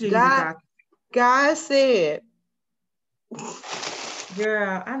 keep Jesus out. God said,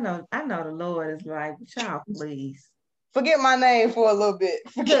 girl, I know the Lord is like, y'all please. Forget my name for a little bit.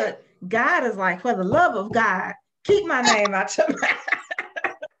 Look, God is like, for the love of God, keep my name out your mouth.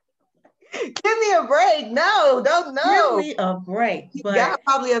 Give me a break. No, don't know. Give me a break. But God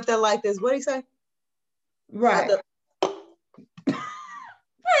probably up there like this. What do you say? Right. I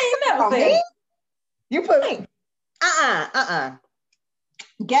ain't never said me? You put me.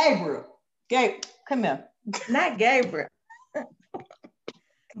 Gabriel. Come here. Not Gabriel.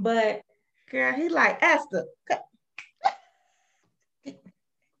 But girl, he like Esther.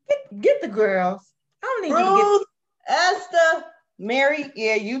 Get the girls. I don't need Ruth, Esther, Mary.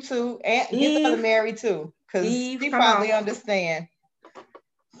 Yeah, you too. And get the other Mary too. Because she probably understand.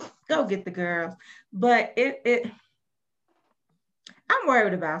 Go get the girls. But I'm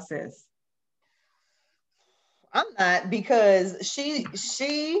worried about sis. I'm not, because she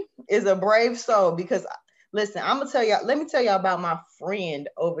is a brave soul. Because listen, I'm gonna tell y'all, let me tell y'all about my friend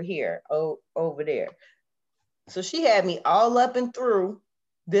over here, over there. So she had me all up and through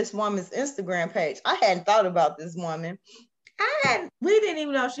this woman's Instagram page. I hadn't thought about this woman. We didn't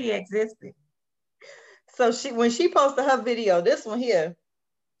even know she existed. So when she posted her video, this one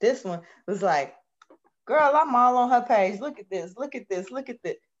was like, girl, I'm all on her page. Look at this, look at this, look at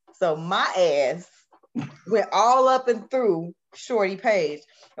this. So my ass went all up and through Shorty page.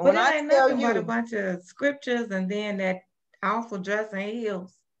 And but when I tell nothing but a bunch of scriptures and then that awful dress and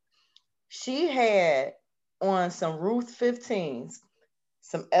heels. She had on some Ruth 15s,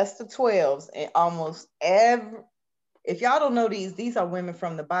 some Esther 12s, and almost every, if y'all don't know these are women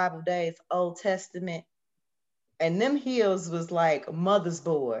from the Bible days, Old Testament. And them heels was like mother's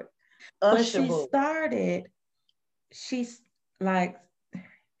board. But she's like,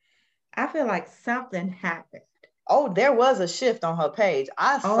 I feel like something happened. Oh, there was a shift on her page.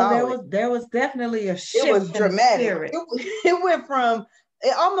 There was definitely a shift. It was dramatic. It went from,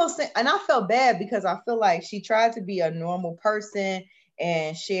 it almost, and I felt bad because I feel like she tried to be a normal person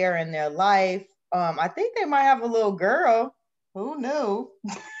and sharing their life. I think they might have a little girl. Who knew?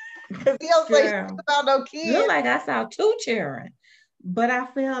 Because he don't say about no kids. Look like I saw 2 children, but I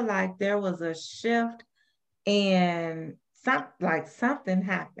feel like there was a shift and something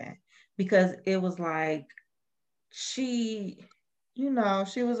happened, because it was like she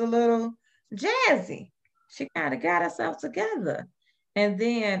was a little jazzy. She kind of got herself together. And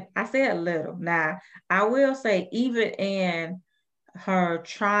then I said a little. Now, I will say, even in her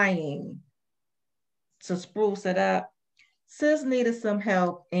trying to spruce it up, sis needed some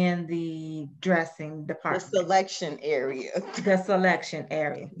help in the dressing department. The selection area.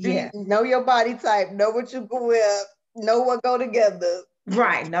 Yeah. Know your body type, know what you can wear, know what go together.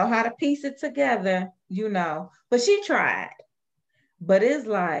 Right. Know how to piece it together, But she tried. But it's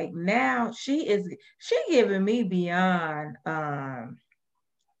like now she giving me beyond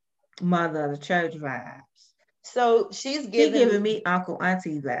mother of the church vibes. So she's giving me uncle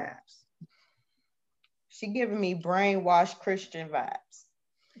auntie vibes. She giving me brainwashed Christian vibes.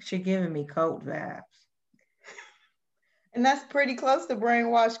 She giving me cult vibes. And that's pretty close to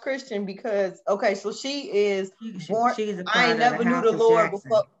brainwashed Christian, because okay, so she is born. She's a I ain't never knew the Lord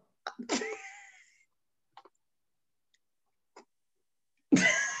before.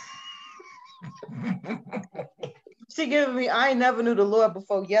 She giving me, I ain't never knew the Lord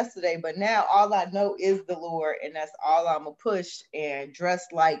before yesterday, but now all I know is the Lord, and that's all I'm gonna push and dress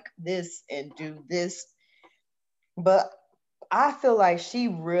like this and do this. But I feel like she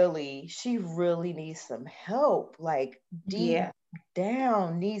really needs some help, like deep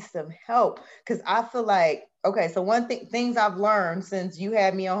down needs some help. Because I feel like, okay, so one things I've learned since you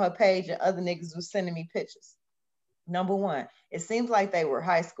had me on her page and other niggas was sending me pictures. Number one, it seems like they were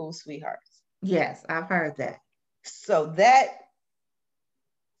high school sweethearts. Yes, I've heard that. So that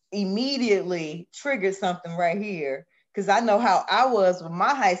immediately triggered something right here, because I know how I was with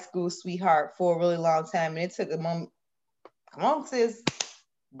my high school sweetheart for a really long time, and it took a moment. Come on, sis,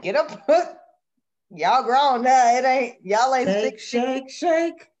 get up. Y'all grown now. Y'all ain't shake.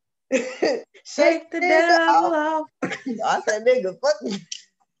 Shake the devil off. I said, nigga, fuck me.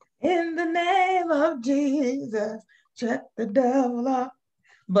 In the name of Jesus, shut the devil off.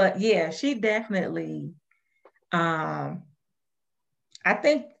 But yeah, she definitely, I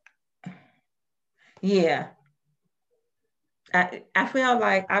think Yeah. I feel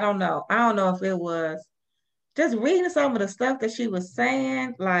like I don't know. I don't know if it was just reading some of the stuff that she was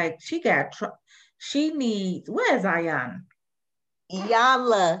saying. Like she needs. Where's Ayana?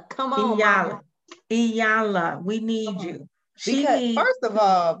 Yala, come on, Iyala. mama. Iyala, we need Come on. you. She Because needs.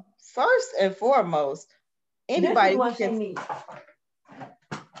 first and foremost, This is anybody who what she can needs.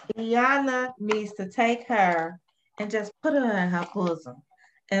 Iyanla needs to take her and just put her in her bosom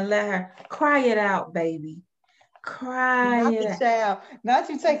and let her cry it out, baby. Cry not it the out. child, not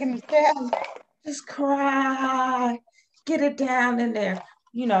you taking the child. Just cry. Get it down in there.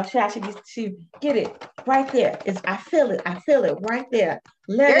 You know, she get it right there. I feel it. I feel it right there.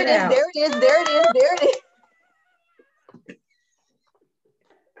 Let There it it is, out. there it is, there it is, there it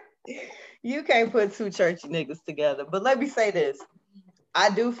is. You can't put two churchy niggas together. But let me say this. I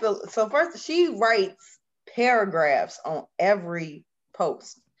do feel so. First, she writes paragraphs on every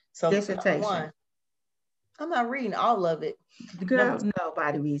post. So Dissertation. one, I'm not reading all of it. Girl,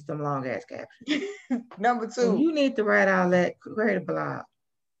 nobody reads them long ass captions. Number So two, you need to write all that, create a blog.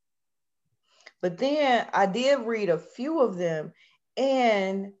 but then I did read a few of them,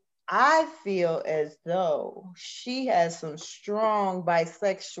 and I feel as though she has some strong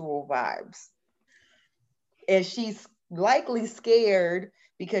bisexual vibes. And she's likely scared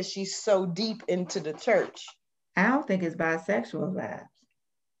because she's so deep into the church. I don't think it's bisexual vibes.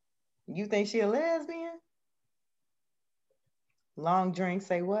 You think she a lesbian? Long drink,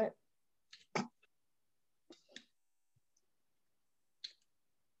 say what?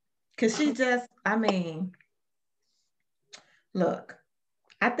 Cause she just, I mean, look,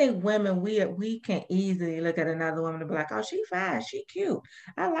 I think women we can easily look at another woman and be like, oh, she fine, she cute.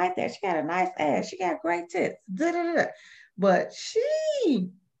 I like that. She got a nice ass. She got great tits. Da-da-da-da. But she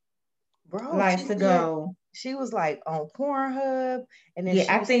Bro, likes to go. she was like on Pornhub, and then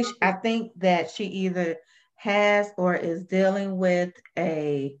Yeah, she was I think that she either has or is dealing with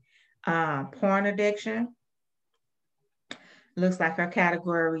a porn addiction. Looks like her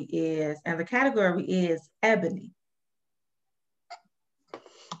category is, and the category is ebony.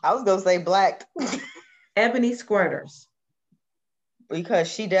 I was gonna say black. Ebony squirters. Because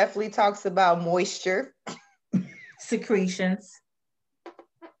she definitely talks about moisture. Secretions.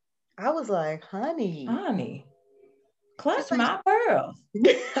 I was like, honey, Clutch my pearls.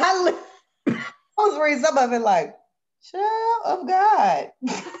 I was reading some of it like, child of God.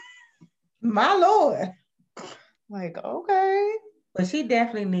 My Lord. Like, okay. But she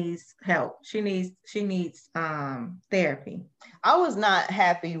definitely needs help. She needs therapy. I was not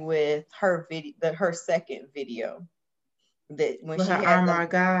happy with her video, her second video. That when With she her had armor of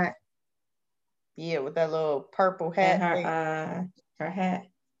God. Yeah, with that little purple hat and her hat.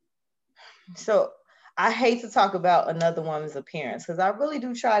 So I hate to talk about another woman's appearance because I really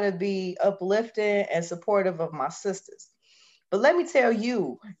do try to be uplifting and supportive of my sisters. But let me tell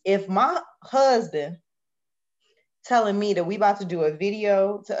you, if my husband telling me that we about to do a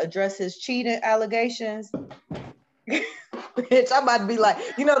video to address his cheating allegations, bitch, I'm about to be like,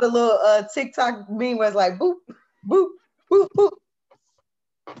 you know, the little TikTok meme where it's like, boop, boop, boop, boop.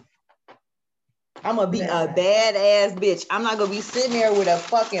 I'm gonna be a badass bitch. I'm not gonna be sitting there with a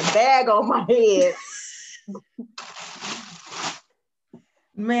fucking bag on my head.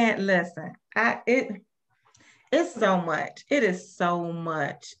 Man, listen, it's so much. It is so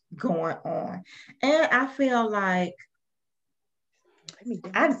much going on. And I feel like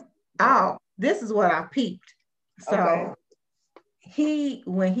this is what I peeped. So okay.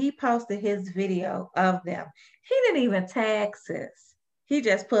 When he posted his video of them, he didn't even tag sis. He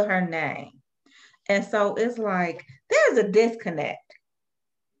just put her name. And so it's like there's a disconnect.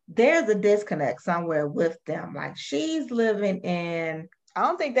 There's a disconnect somewhere with them. Like she's living in I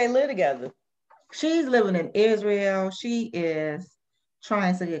don't think they live together. She's living in Israel. She is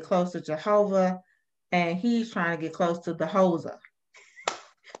trying to get close to Jehovah, and he's trying to get close to the Hosa.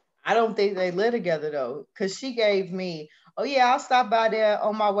 I don't think they live together though, because she gave me, oh yeah, I'll stop by there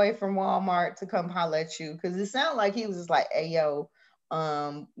on my way from Walmart to come holler at you. Because it sounded like he was just like, hey yo,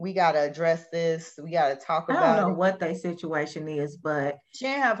 we gotta address this. We gotta talk about it. I don't know what their situation is, but she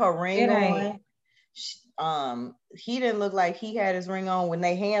didn't have her ring on. He didn't look like he had his ring on when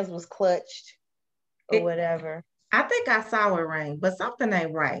their hands was clutched or whatever. I think I saw a ring, but something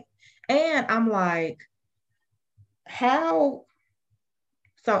ain't right. And I'm like, how?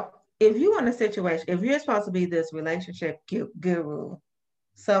 So if you're in a situation, if you're supposed to be this relationship guru,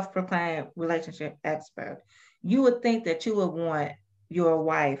 self-proclaimed relationship expert, you would think that you would want your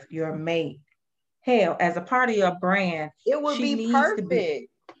wife, your mate, hell, as a part of your brand. It would be perfect.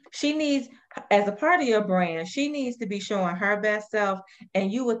 She needs, as a part of your brand, she needs to be showing her best self,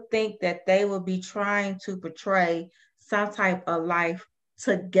 and you would think that they would be trying to portray some type of life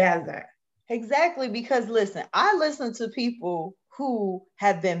together. Exactly, because listen, I listen to people who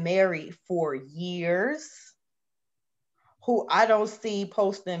have been married for years, who I don't see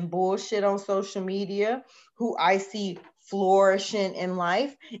posting bullshit on social media, who I see flourishing in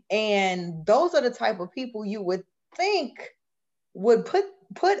life. And those are the type of people you would think would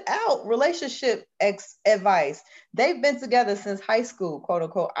put out relationship advice. They've been together since high school, quote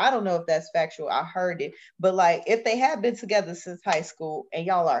unquote. I don't know if that's factual. I heard it. But like if they have been together since high school and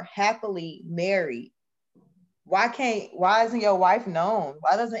y'all are happily married, why isn't your wife known?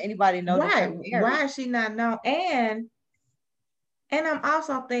 Why doesn't anybody know that Right. you're married? Why is she not known? And I'm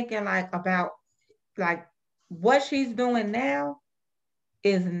also thinking like about like what she's doing now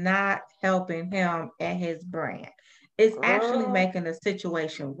is not helping him and his brand. It's actually Girl, making the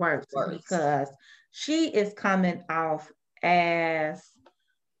situation worse worse. because she is coming off as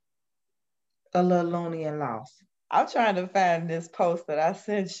a little loony and lost. I'm trying to find this post that I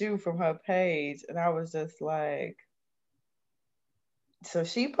sent you from her page, and I was just like, so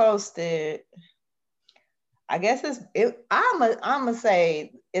she posted. I guess I'm gonna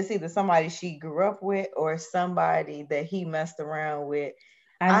say it's either somebody she grew up with or somebody that he messed around with.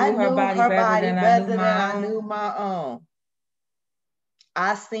 I I knew her knew body her better body than I knew better than my I knew own. my own.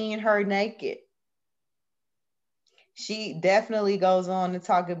 I seen her naked. She definitely goes on to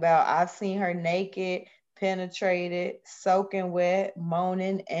talk about I've seen her naked, penetrated, soaking wet,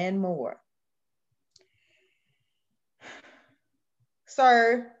 moaning, and more.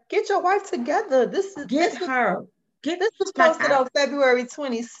 Sir, get your wife together. Get her. Get This was like posted on February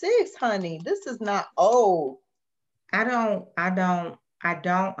 26th, honey. This is not old. I don't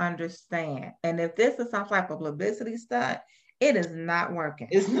understand. And if this is some type of publicity stunt, it is not working.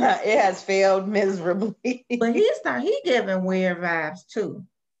 It's not, it has failed miserably. But he giving weird vibes too.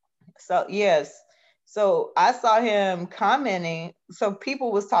 So yes. So I saw him commenting. So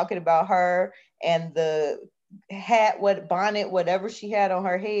people was talking about her and the hat, what bonnet, whatever she had on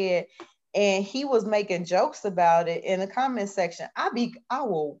her head. And he was making jokes about it in the comment section. I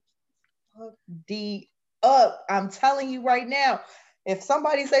will fuck D up. I'm telling you right now. If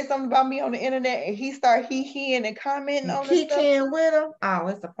somebody say something about me on the internet and he start he-heing and commenting You on this stuff, keying with him, oh,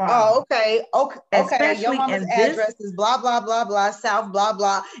 it's a oh, problem. okay, okay, okay. Your Especially mama's in this address is blah blah blah blah South blah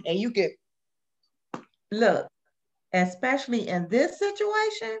blah, and you can look, especially in this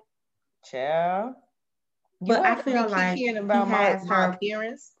situation. child. You But ain't I gonna be feel like kikiing he about has my her.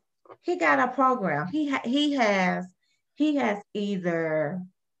 appearance. He got a program. He has either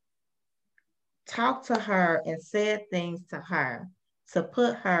talked to her and said things to her to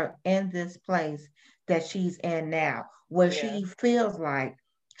put her in this place that she's in now, where Yeah, she feels like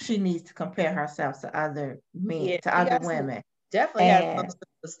she needs to compare herself to other men, yeah. to She other got some, women. definitely has some And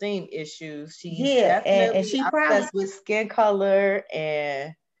self-esteem issues. She's yeah, and definitely obsessed with skin color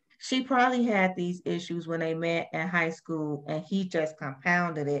and she probably had these issues when they met in high school, and he just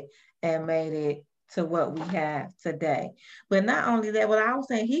compounded it and made it to what we have today. But not only that, what I was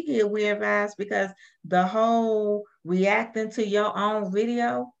saying, he get weird vibes because the whole reacting to your own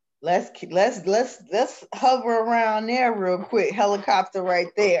video. let's hover around there real quick. Helicopter right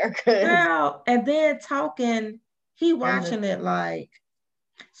there, cause Girl, and then talking, he and the watching it like,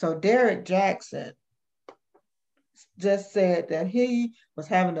 so Derek Jackson just said that he was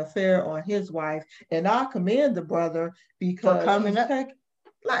having an affair on his wife, and I commend the brother for because coming he's up. taking,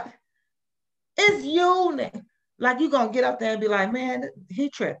 like, it's you. Like, you gonna get up there and be like, man, he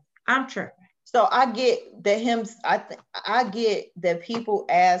tripping. I'm tripping. So I get that him. I get that people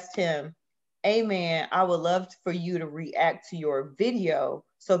asked him, "Hey man, I would love for you to react to your video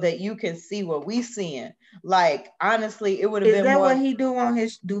so that you can see what we seeing." Like honestly, it would have Is been that more. what he do on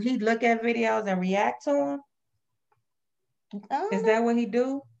his? Do he look at videos and react to them? I don't Is know. that what he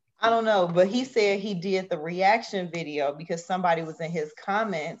do? I don't know, but he said he did the reaction video because somebody was in his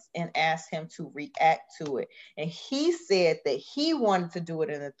comments and asked him to react to it. And he said that he wanted to do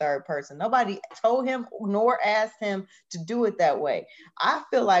it in the third person. Nobody told him nor asked him to do it that way. I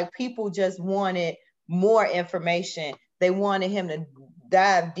feel like people just wanted more information. They wanted him to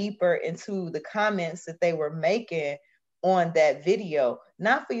dive deeper into the comments that they were making on that video,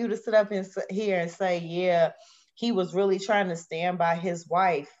 not for you to sit up here and say, yeah, he was really trying to stand by his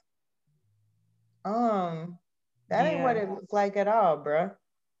wife. That ain't what Yeah, it looked like at all, bruh.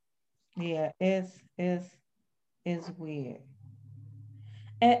 yeah. It's weird.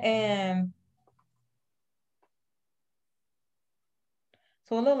 And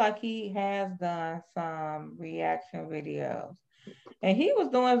so it looked like he has done some reaction videos. And he was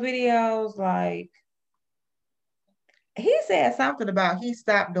doing videos like he said something about he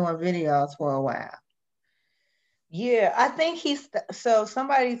stopped doing videos for a while. Yeah, I think so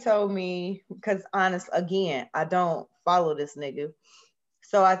somebody told me, because honest, again, I don't follow this nigga.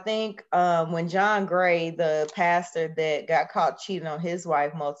 So I think when John Gray, the pastor that got caught cheating on his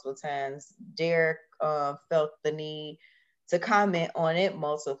wife multiple times, Derek felt the need to comment on it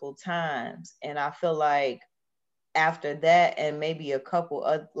multiple times. And I feel like after that, and maybe a couple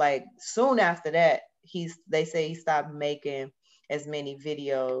of like soon after that, they say he stopped making as many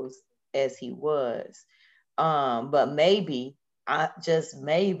videos as he was. But maybe, just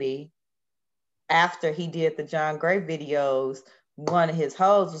maybe, after he did the John Gray videos, one of his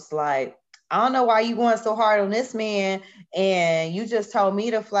hoes was like, I don't know why you going so hard on this man, and you just told me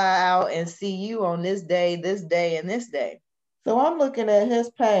to fly out and see you on this day, and this day. So I'm looking at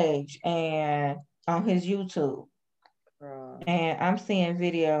his page and on his YouTube, and I'm seeing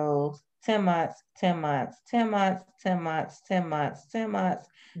videos 10 months, 10 months, 10 months, 10 months, 10 months, 10 months,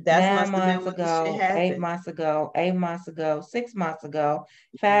 That 9 must have been months when this shit ago, 8 happened. months ago, 8 months ago, 6 months ago,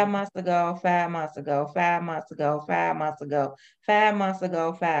 5 months ago, 5 months ago, 5 months ago, 5 months ago, 5 months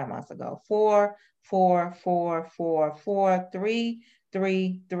ago, 5 months ago, 4, 4, 4, 4, 4, 3,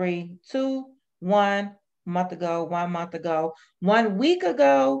 3, 3, 2, 1 month ago, 1 month ago, 1 week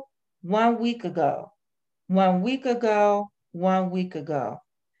ago, 1 week ago, 1 week ago, 1 week ago.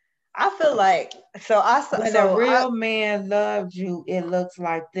 I feel like When a real man loved you, it looks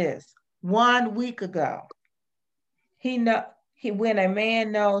like this. 1 week ago, when a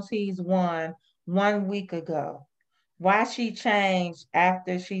man knows he's won 1 week ago. Why she changed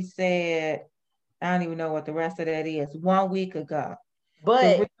after she said, I don't even know what the rest of that is. 1 week ago.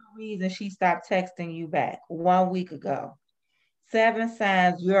 The real reason she stopped texting you back 1 week ago. 7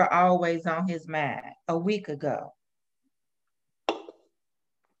 signs you're always on his mind a week ago.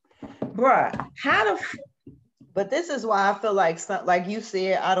 Bruh, how the but this is why I feel like like you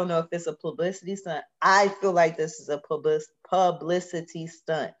said, I don't know if it's a publicity stunt. I feel like this is a publicity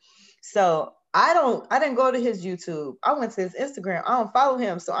stunt. So I didn't go to his YouTube. I went to his Instagram. I don't follow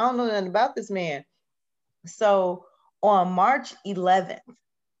him, so I don't know nothing about this man. So on March 11th,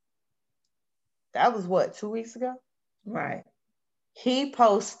 that was what, 2 weeks ago? Right. He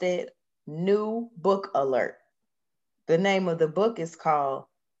posted new book alert. The name of the book is called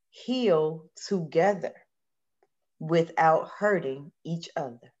Heal Together Without Hurting Each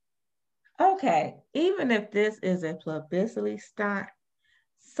Other. Okay, even if this is a publicity stunt,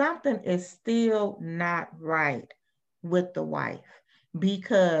 something is still not right with the wife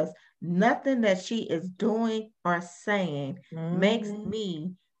because nothing that she is doing or saying makes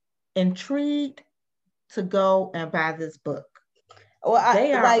me intrigued to go and buy this book. Well,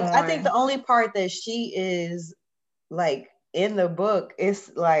 I think the only part that she is like in the book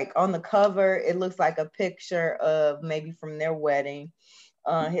is like on the cover, it looks like a picture of maybe from their wedding.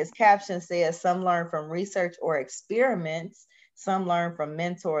 His caption says, some learn from research or experiments, some learn from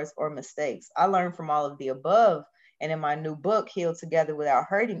mentors or mistakes. I learned from all of the above. And in my new book, Heal Together Without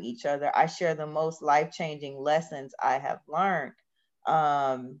Hurting Each Other, I share the most life-changing lessons I have learned.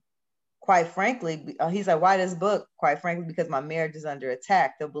 Quite frankly, he's like, why this book? Quite frankly, because my marriage is under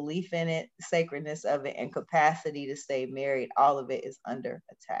attack. The belief in it, the sacredness of it, and capacity to stay married, all of it is under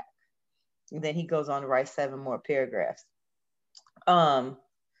attack. And then he goes on to write 7 more paragraphs.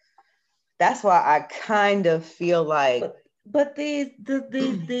 That's why I kind of feel like, but these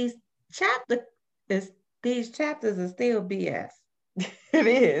chapters are still BS. It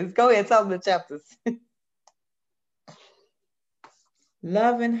is. Go ahead, tell them the chapters.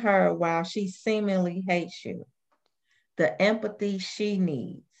 Loving her while she seemingly hates you. The empathy she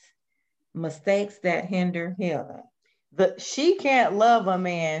needs. Mistakes that hinder healing. She can't love a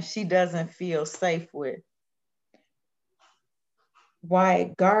man she doesn't feel safe with.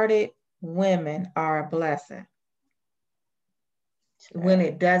 Why guarded women are a blessing when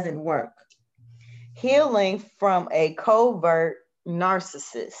it doesn't work. Healing from a covert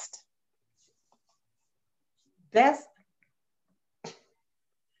narcissist. That's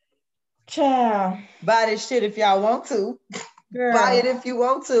child. Buy this shit if y'all want to. Girl, buy it if you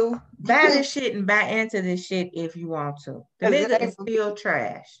want to. Buy this shit and buy into this shit if you want to. The nigga is still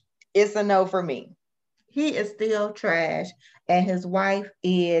trash. It's a no for me. He is still trash, and his wife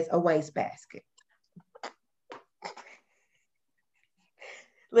is a wastebasket.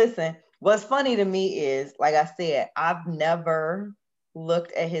 Listen, what's funny to me is, like I said, I've never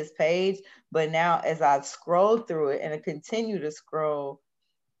looked at his page, but now as I scroll through it and I continue to scroll,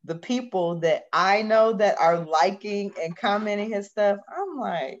 the people that I know that are liking and commenting his stuff, I'm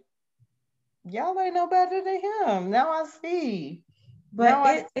like, Y'all ain't no better than him. Now I see.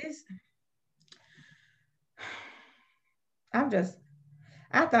 But it's I'm just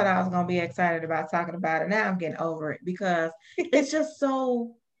I thought I was gonna be excited about talking about it. Now I'm getting over it because it's just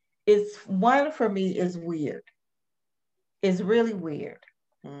so it's one for me is weird. It's really weird.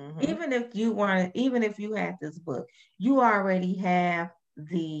 Mm-hmm. Even if you had this book, you already have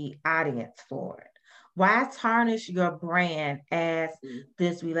the audience for it. Why tarnish your brand as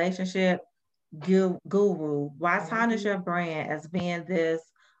this relationship guru? Why tarnish your brand as being this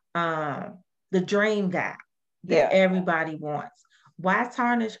um the dream guy that Yeah. everybody wants? Why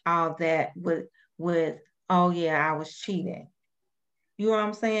tarnish all that with oh yeah, I was cheating? You know what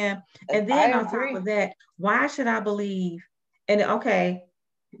I'm saying? And I then on top agree. of that, why should I believe? And okay,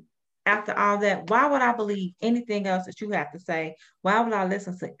 after all that, why would I believe anything else that you have to say? Why would I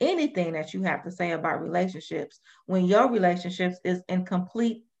listen to anything that you have to say about relationships when your relationships is in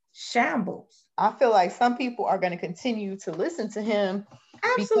complete shambles? I feel like some people are going to continue to listen to him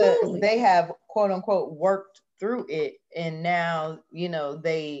because Absolutely. they have quote unquote worked through it, and now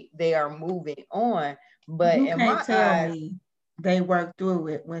they are moving on. But You in my can't tell eyes, me they work through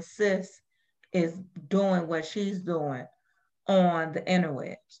it when sis is doing what she's doing on the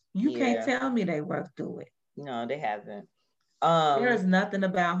interwebs. You can't yeah, tell me they work through it. no, they haven't. There Um, is nothing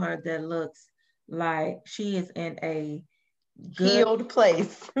about her that looks like she is in a good healed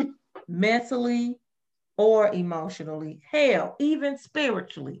place. mentally or emotionally, hell, even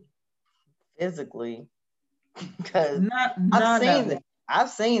spiritually. Physically, because I've None of seen it. I've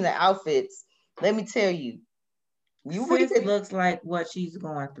seen the outfits. Let me tell you, you we Sis could. looks like what she's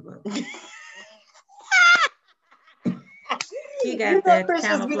going through. She got that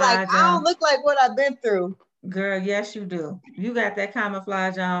Christians be like, camouflage I don't on. look like what I've been through. Girl, yes, you do. You got that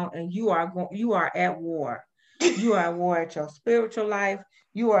camouflage on, and you are at war. You are at war at your spiritual life.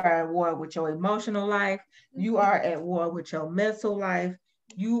 You are at war with your emotional life. You are at war with your mental life.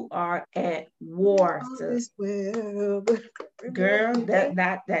 You are at war, All sis. is well. Girl, that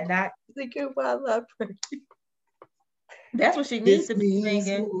not Think about love. that's what she needs This to be means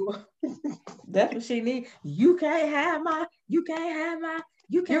singing. more. That's what she needs. You can't have my, you can't have my,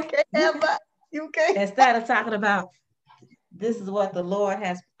 You can't you have can't. my. You can't. Instead of talking about this is what the Lord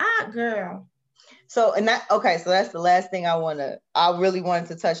has. Girl. So and that okay. So that's the last thing I really wanted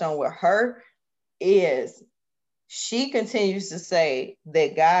to touch on with her is she continues to say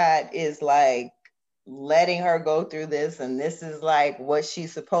that God is like letting her go through this, and this is like what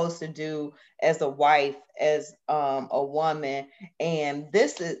she's supposed to do as a wife, as a woman. And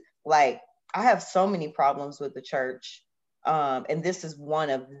this is like, I have so many problems with the church, and this is one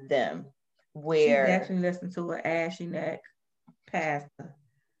of them She where definitely listened to an ashy neck pastor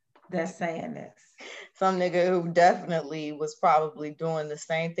that's saying this. some nigga who definitely was probably doing the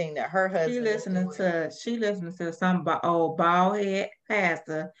same thing that her husband is doing. She listening to some old bald head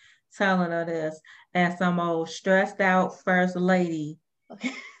pastor telling her this, and some old stressed out first lady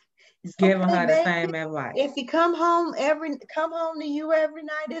It's giving okay, her the baby. same advice. If you come home to you every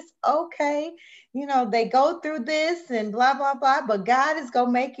night, it's okay. They go through this and blah blah blah, but God is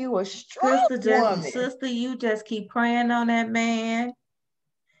gonna make you a strong woman. Sister, you just keep praying on that man.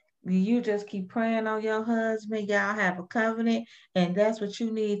 You just keep praying on your husband. Y'all have a covenant, and that's what you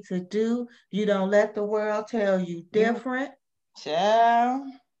need to do. You don't let the world tell you You different. child.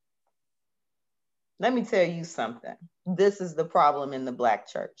 Let me tell you something. This is the problem in the Black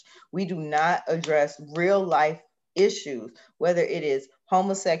church. We do not address real life issues, whether it is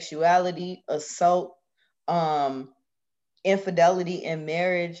homosexuality, assault, infidelity in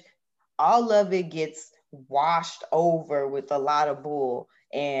marriage. All of it gets washed over with a lot of bull,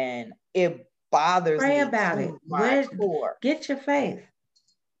 and it bothers Pray me about it. to my Where core. get your faith.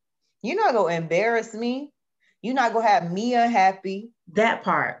 You're not gonna embarrass me. You're not gonna have me unhappy. That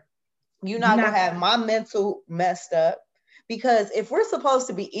part. You're You're not gonna not have my mental messed up. Because if we're supposed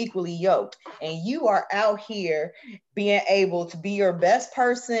to be equally yoked and you are out here being able to be your best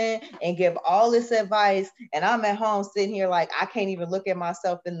person and give all this advice, and I'm at home sitting here like I can't even look at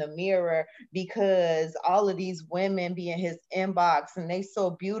myself in the mirror because all of these women be in his inbox and they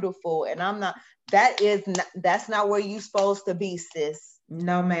so beautiful, and I'm not, that's not where you supposed to be, sis.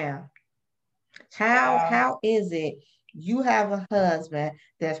 no ma'am. Child. How is it you have a husband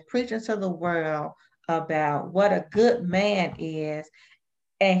that's preaching to the world about what a good man is,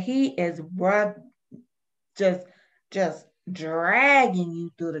 and he is just just dragging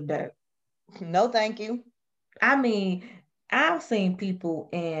you through the dirt? No, thank you. I mean, I've seen people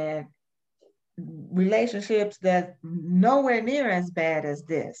in relationships that's nowhere near as bad as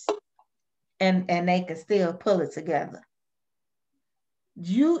this, and they can still pull it together.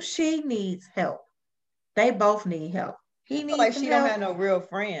 She needs help. They both need help. I He feel needs like some she don't help. have no real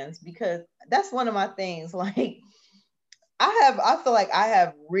friends because that's one of my things. Like I feel like I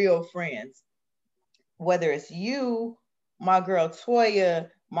have real friends, whether it's you, my girl Toya,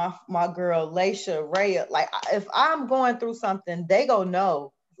 my girl Laisha, Raya. Like if I'm going through something, they go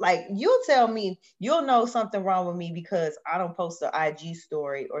know. Like you'll tell me, you'll know something wrong with me because I don't post an IG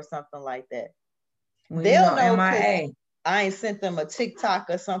story or something like that. When you They'll on know because MIA. I ain't sent them a TikTok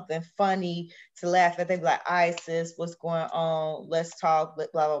or something funny to laugh at. They be like, "Isis, what's going on? Let's talk." Blah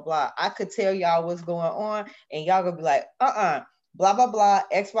blah blah. I could tell y'all what's going on, and y'all gonna be like, blah blah blah,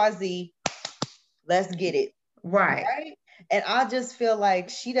 XYZ. Let's get it. Right. Right. And I just feel like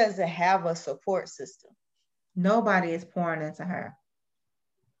she doesn't have a support system. Nobody is pouring into her.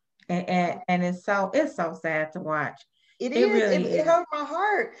 And it's so sad to watch. It It is. really It is. hurt my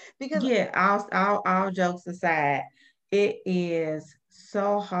heart because Yeah, all jokes aside, it is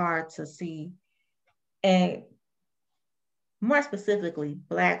so hard to see, and more specifically,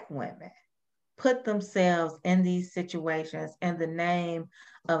 Black women put themselves in these situations in the name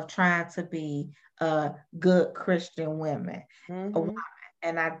of trying to be good Christian women. mm-hmm.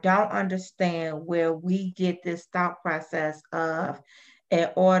 And I don't understand where we get this thought process of, in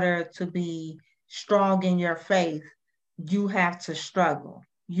order to be strong in your faith, you have to struggle.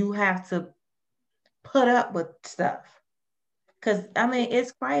 You have to put up with stuff. Cause I mean,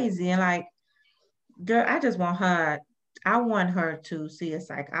 it's crazy. And like, girl, I want her to see a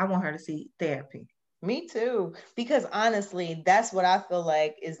psych. I want her to see therapy. Me too. Because honestly, that's what I feel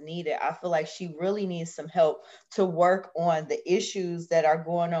like is needed. I feel like she really needs some help to work on the issues that are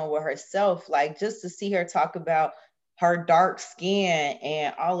going on with herself. Like just to see her talk about her dark skin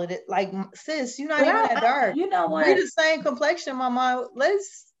and all of it. Like, sis, you're not even that dark. You know We what? the same complexion, mama.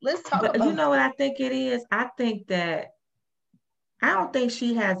 Let's talk But you about know what I think it is? I think that I don't think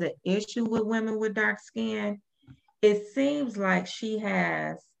she has an issue with women with dark skin. It seems like she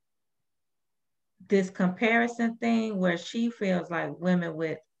has this comparison thing where she feels like women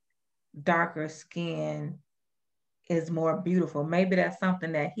with darker skin is more beautiful. Maybe that's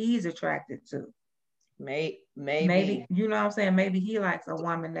something that he's attracted to. maybe. Maybe, you know what I'm saying? Maybe he likes a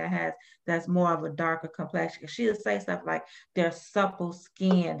woman that's more of a darker complexion. She'll say stuff like their supple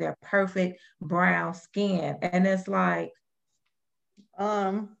skin, their perfect brown skin. And it's like,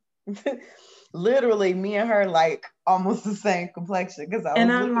 Um literally me and her like almost the same complexion because I and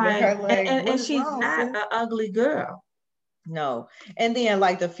was I'm looking at like, her like, what and is she's wrong, not sis? an ugly girl. No. And then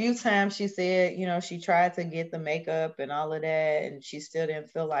like the few times she said, she tried to get the makeup and all of that and she still didn't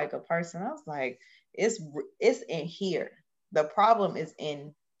feel like a person. I was like, it's in here. The problem is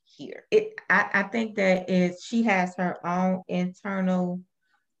in here. I think that is she has her own internal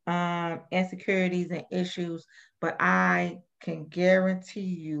insecurities and issues, but I can guarantee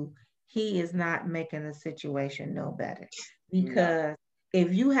you he is not making the situation no better. No. Because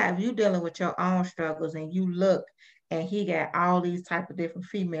if you dealing with your own struggles and you look and he got all these type of different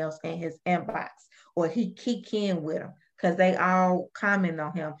females in his inbox, or he kick in with them because they all comment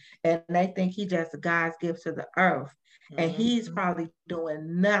on him and they think he just a God's gift to the earth, and he's Mm-hmm. probably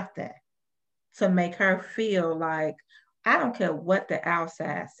doing nothing to make her feel like, I don't care what the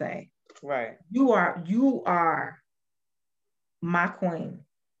outside say. Right. You are my queen.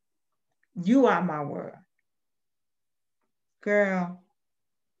 You are my world. Girl,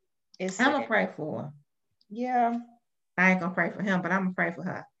 It's I'm gonna sad. pray for her. Yeah. I ain't gonna pray for him, but I'm gonna pray for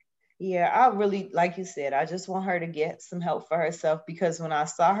her. Yeah, I really, like you said, I just want her to get some help for herself because when I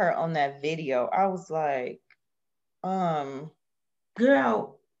saw her on that video, I was like, um,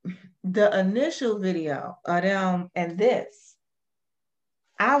 Girl, the initial video of them and this,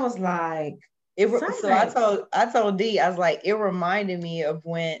 I was like, so I something. told D, I was like, it reminded me of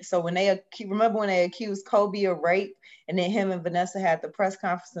when they remember when they accused Kobe of rape, and then him and Vanessa had the press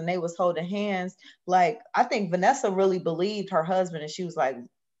conference and they was holding hands. Like I think Vanessa really believed her husband, and she was like,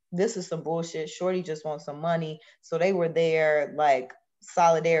 this is some bullshit. Shorty just wants some money, so they were there like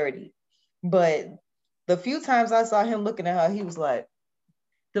solidarity. But the few times I saw him looking at her, he was like,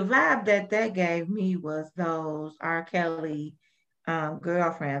 The vibe that gave me was those R. Kelly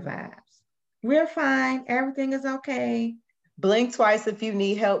girlfriend vibes. We're fine. Everything is okay. blink twice if you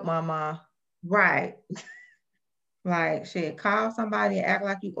need help, mama. Right. Like, shit, call somebody and act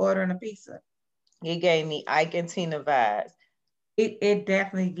like you ordering a pizza. It gave me Ike and Tina vibes. It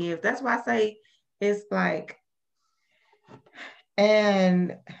definitely gives. That's why I say it's like,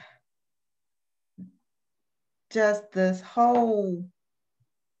 and just this whole,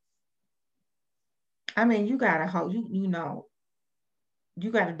 I mean, you gotta hold, you know,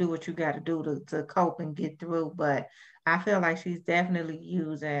 you gotta do what you gotta do to cope and get through. But I feel like she's definitely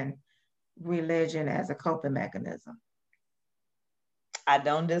using religion as a coping mechanism. I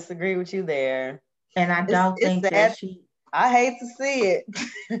don't disagree with you there. And I don't It's think that sad. she, I hate to see it.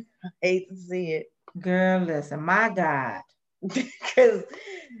 I hate to see it. girl, listen, my God, Because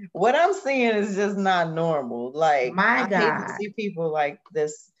what I'm seeing is just not normal. Like, my I hate to God. see people like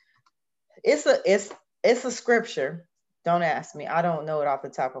this. It's a scripture. Don't ask me. I don't know it off the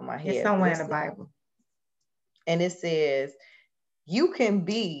top of my It's head. somewhere in the Bible. And it says, you can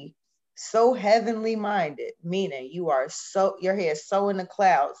be so heavenly minded, meaning you are so, your head so in the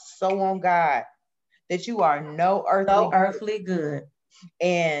clouds, so on God, that you are no So earthly earthly good.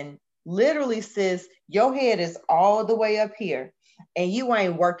 and literally says your head is all the way up here and you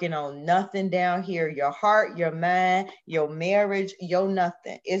ain't working on nothing down here, your heart, your mind, your marriage, your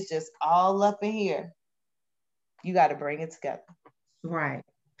nothing. It's just all up in here. You got to bring it together. Right.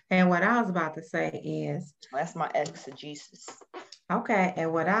 And what I was about to say is, That's my exegesis. okay,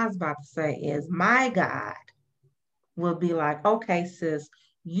 and what I was about to say is, my God will be like, okay, sis,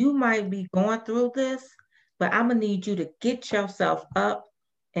 you might be going through this, but I'm gonna need you to get yourself up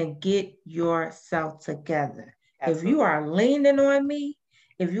and get yourself together. If you Absolutely. are leaning on me,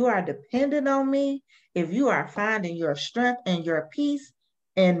 if you are dependent on me, if you are finding your strength and your peace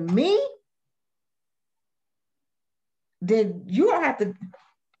in me, then you don't have to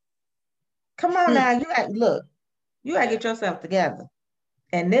come on now. You got look, you gotta get yourself together.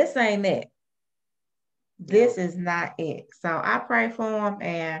 And this ain't it. This is not it. So I pray for him,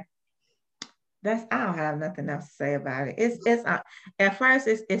 and I don't have nothing else to say about it. It's at first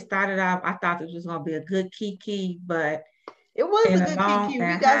it started off, I thought this was gonna be a good kiki, but it was in a a good long kiki. We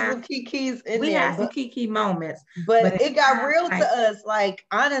and got high, some kikis in we there, had some kiki moments, but but it got real to like, us. Like,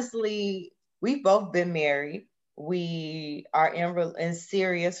 honestly, we've both been married. We are in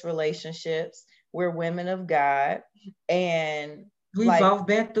serious relationships. We're women of God, and we like, both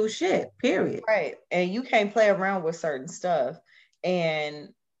been through shit, period. right. And you can't play around with certain stuff. And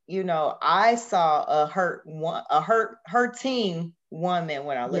I saw a hurting woman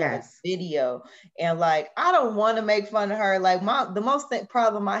when I looked at Yes. the video, and like, I don't want to make fun of her. Like, the most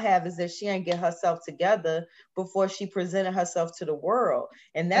problem I have is that she ain't get herself together before she presented herself to the world,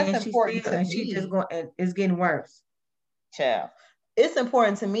 and that's And important to she just me. going, and it's getting worse. Child. It's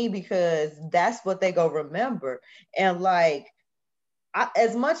important to me because that's what they go remember. And like,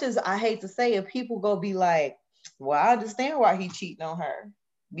 as much as I hate to say it, people go be like, well, I understand why he cheating on her,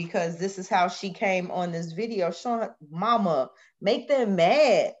 because this is how she came on this video showing her, mama, make them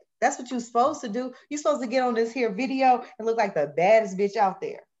mad. That's what you're supposed to do. You're supposed to get on this here video and look like the baddest bitch out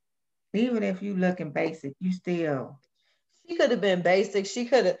there. Even if you looking basic, you still. She could have been basic. She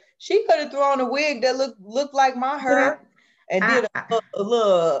could have thrown a wig that looked like my hair and did a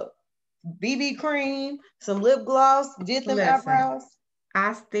little BB cream, some lip gloss, did them listen, eyebrows.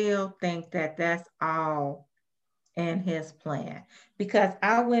 I still think that that's all in his plan, because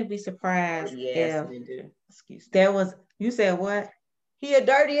I wouldn't be surprised Yes, if nigga. Excuse me. there was. You said what? He a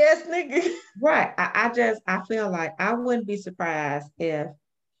dirty ass nigga. Right. I feel like I wouldn't be surprised if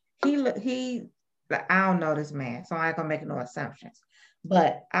he like, I don't know this man, so I ain't gonna make no assumptions.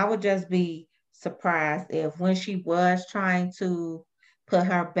 But I would just be surprised if when she was trying to put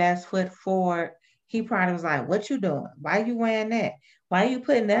her best foot forward, he probably was like, "What you doing? Why you wearing that? Why you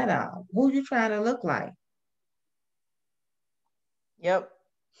putting that on? Who you trying to look like?" Yep.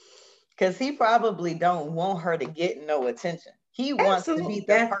 Because he probably don't want her to get no attention. He wants to Absolutely. be the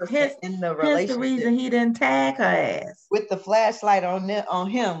That's person in the hence the relationship reason he didn't tag her ass. with the flashlight on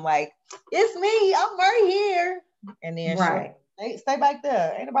him, like, it's me, I'm right here. And then she'll Right. stay back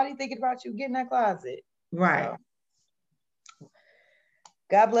there. Ain't nobody thinking about you. Get in that closet. Right. So,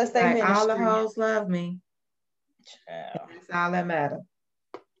 God bless their Like, all the ministry. hoes love me. Child. That's all that matters.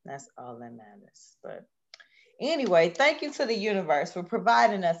 That's all that matters. But anyway, thank you to the universe for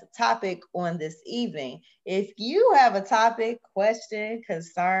providing us a topic on this evening. If you have a topic, question,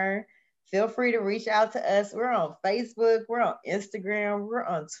 concern, feel free to reach out to us. We're on Facebook, we're on Instagram, we're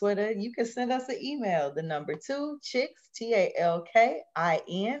on Twitter. You can send us an email, the number 2chicks, TALKINSHYT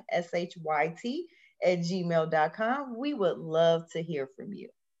 @gmail.com. We would love to hear from you.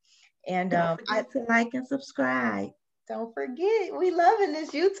 And Don't forget to like and subscribe. don't forget, we loving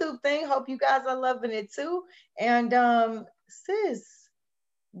this YouTube thing. Hope you guys are loving it too. And sis,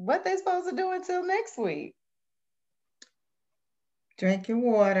 what they supposed to do until next week? Drink your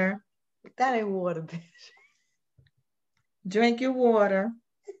water. That ain't water, bitch. Drink your water.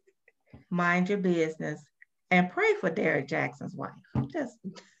 Mind your business. And pray for Derek Jackson's wife. Just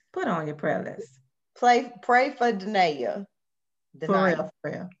put on your prayer list. Pray for Danae. For real, for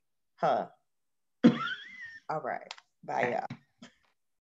real. Huh. All right. Bye, y'all.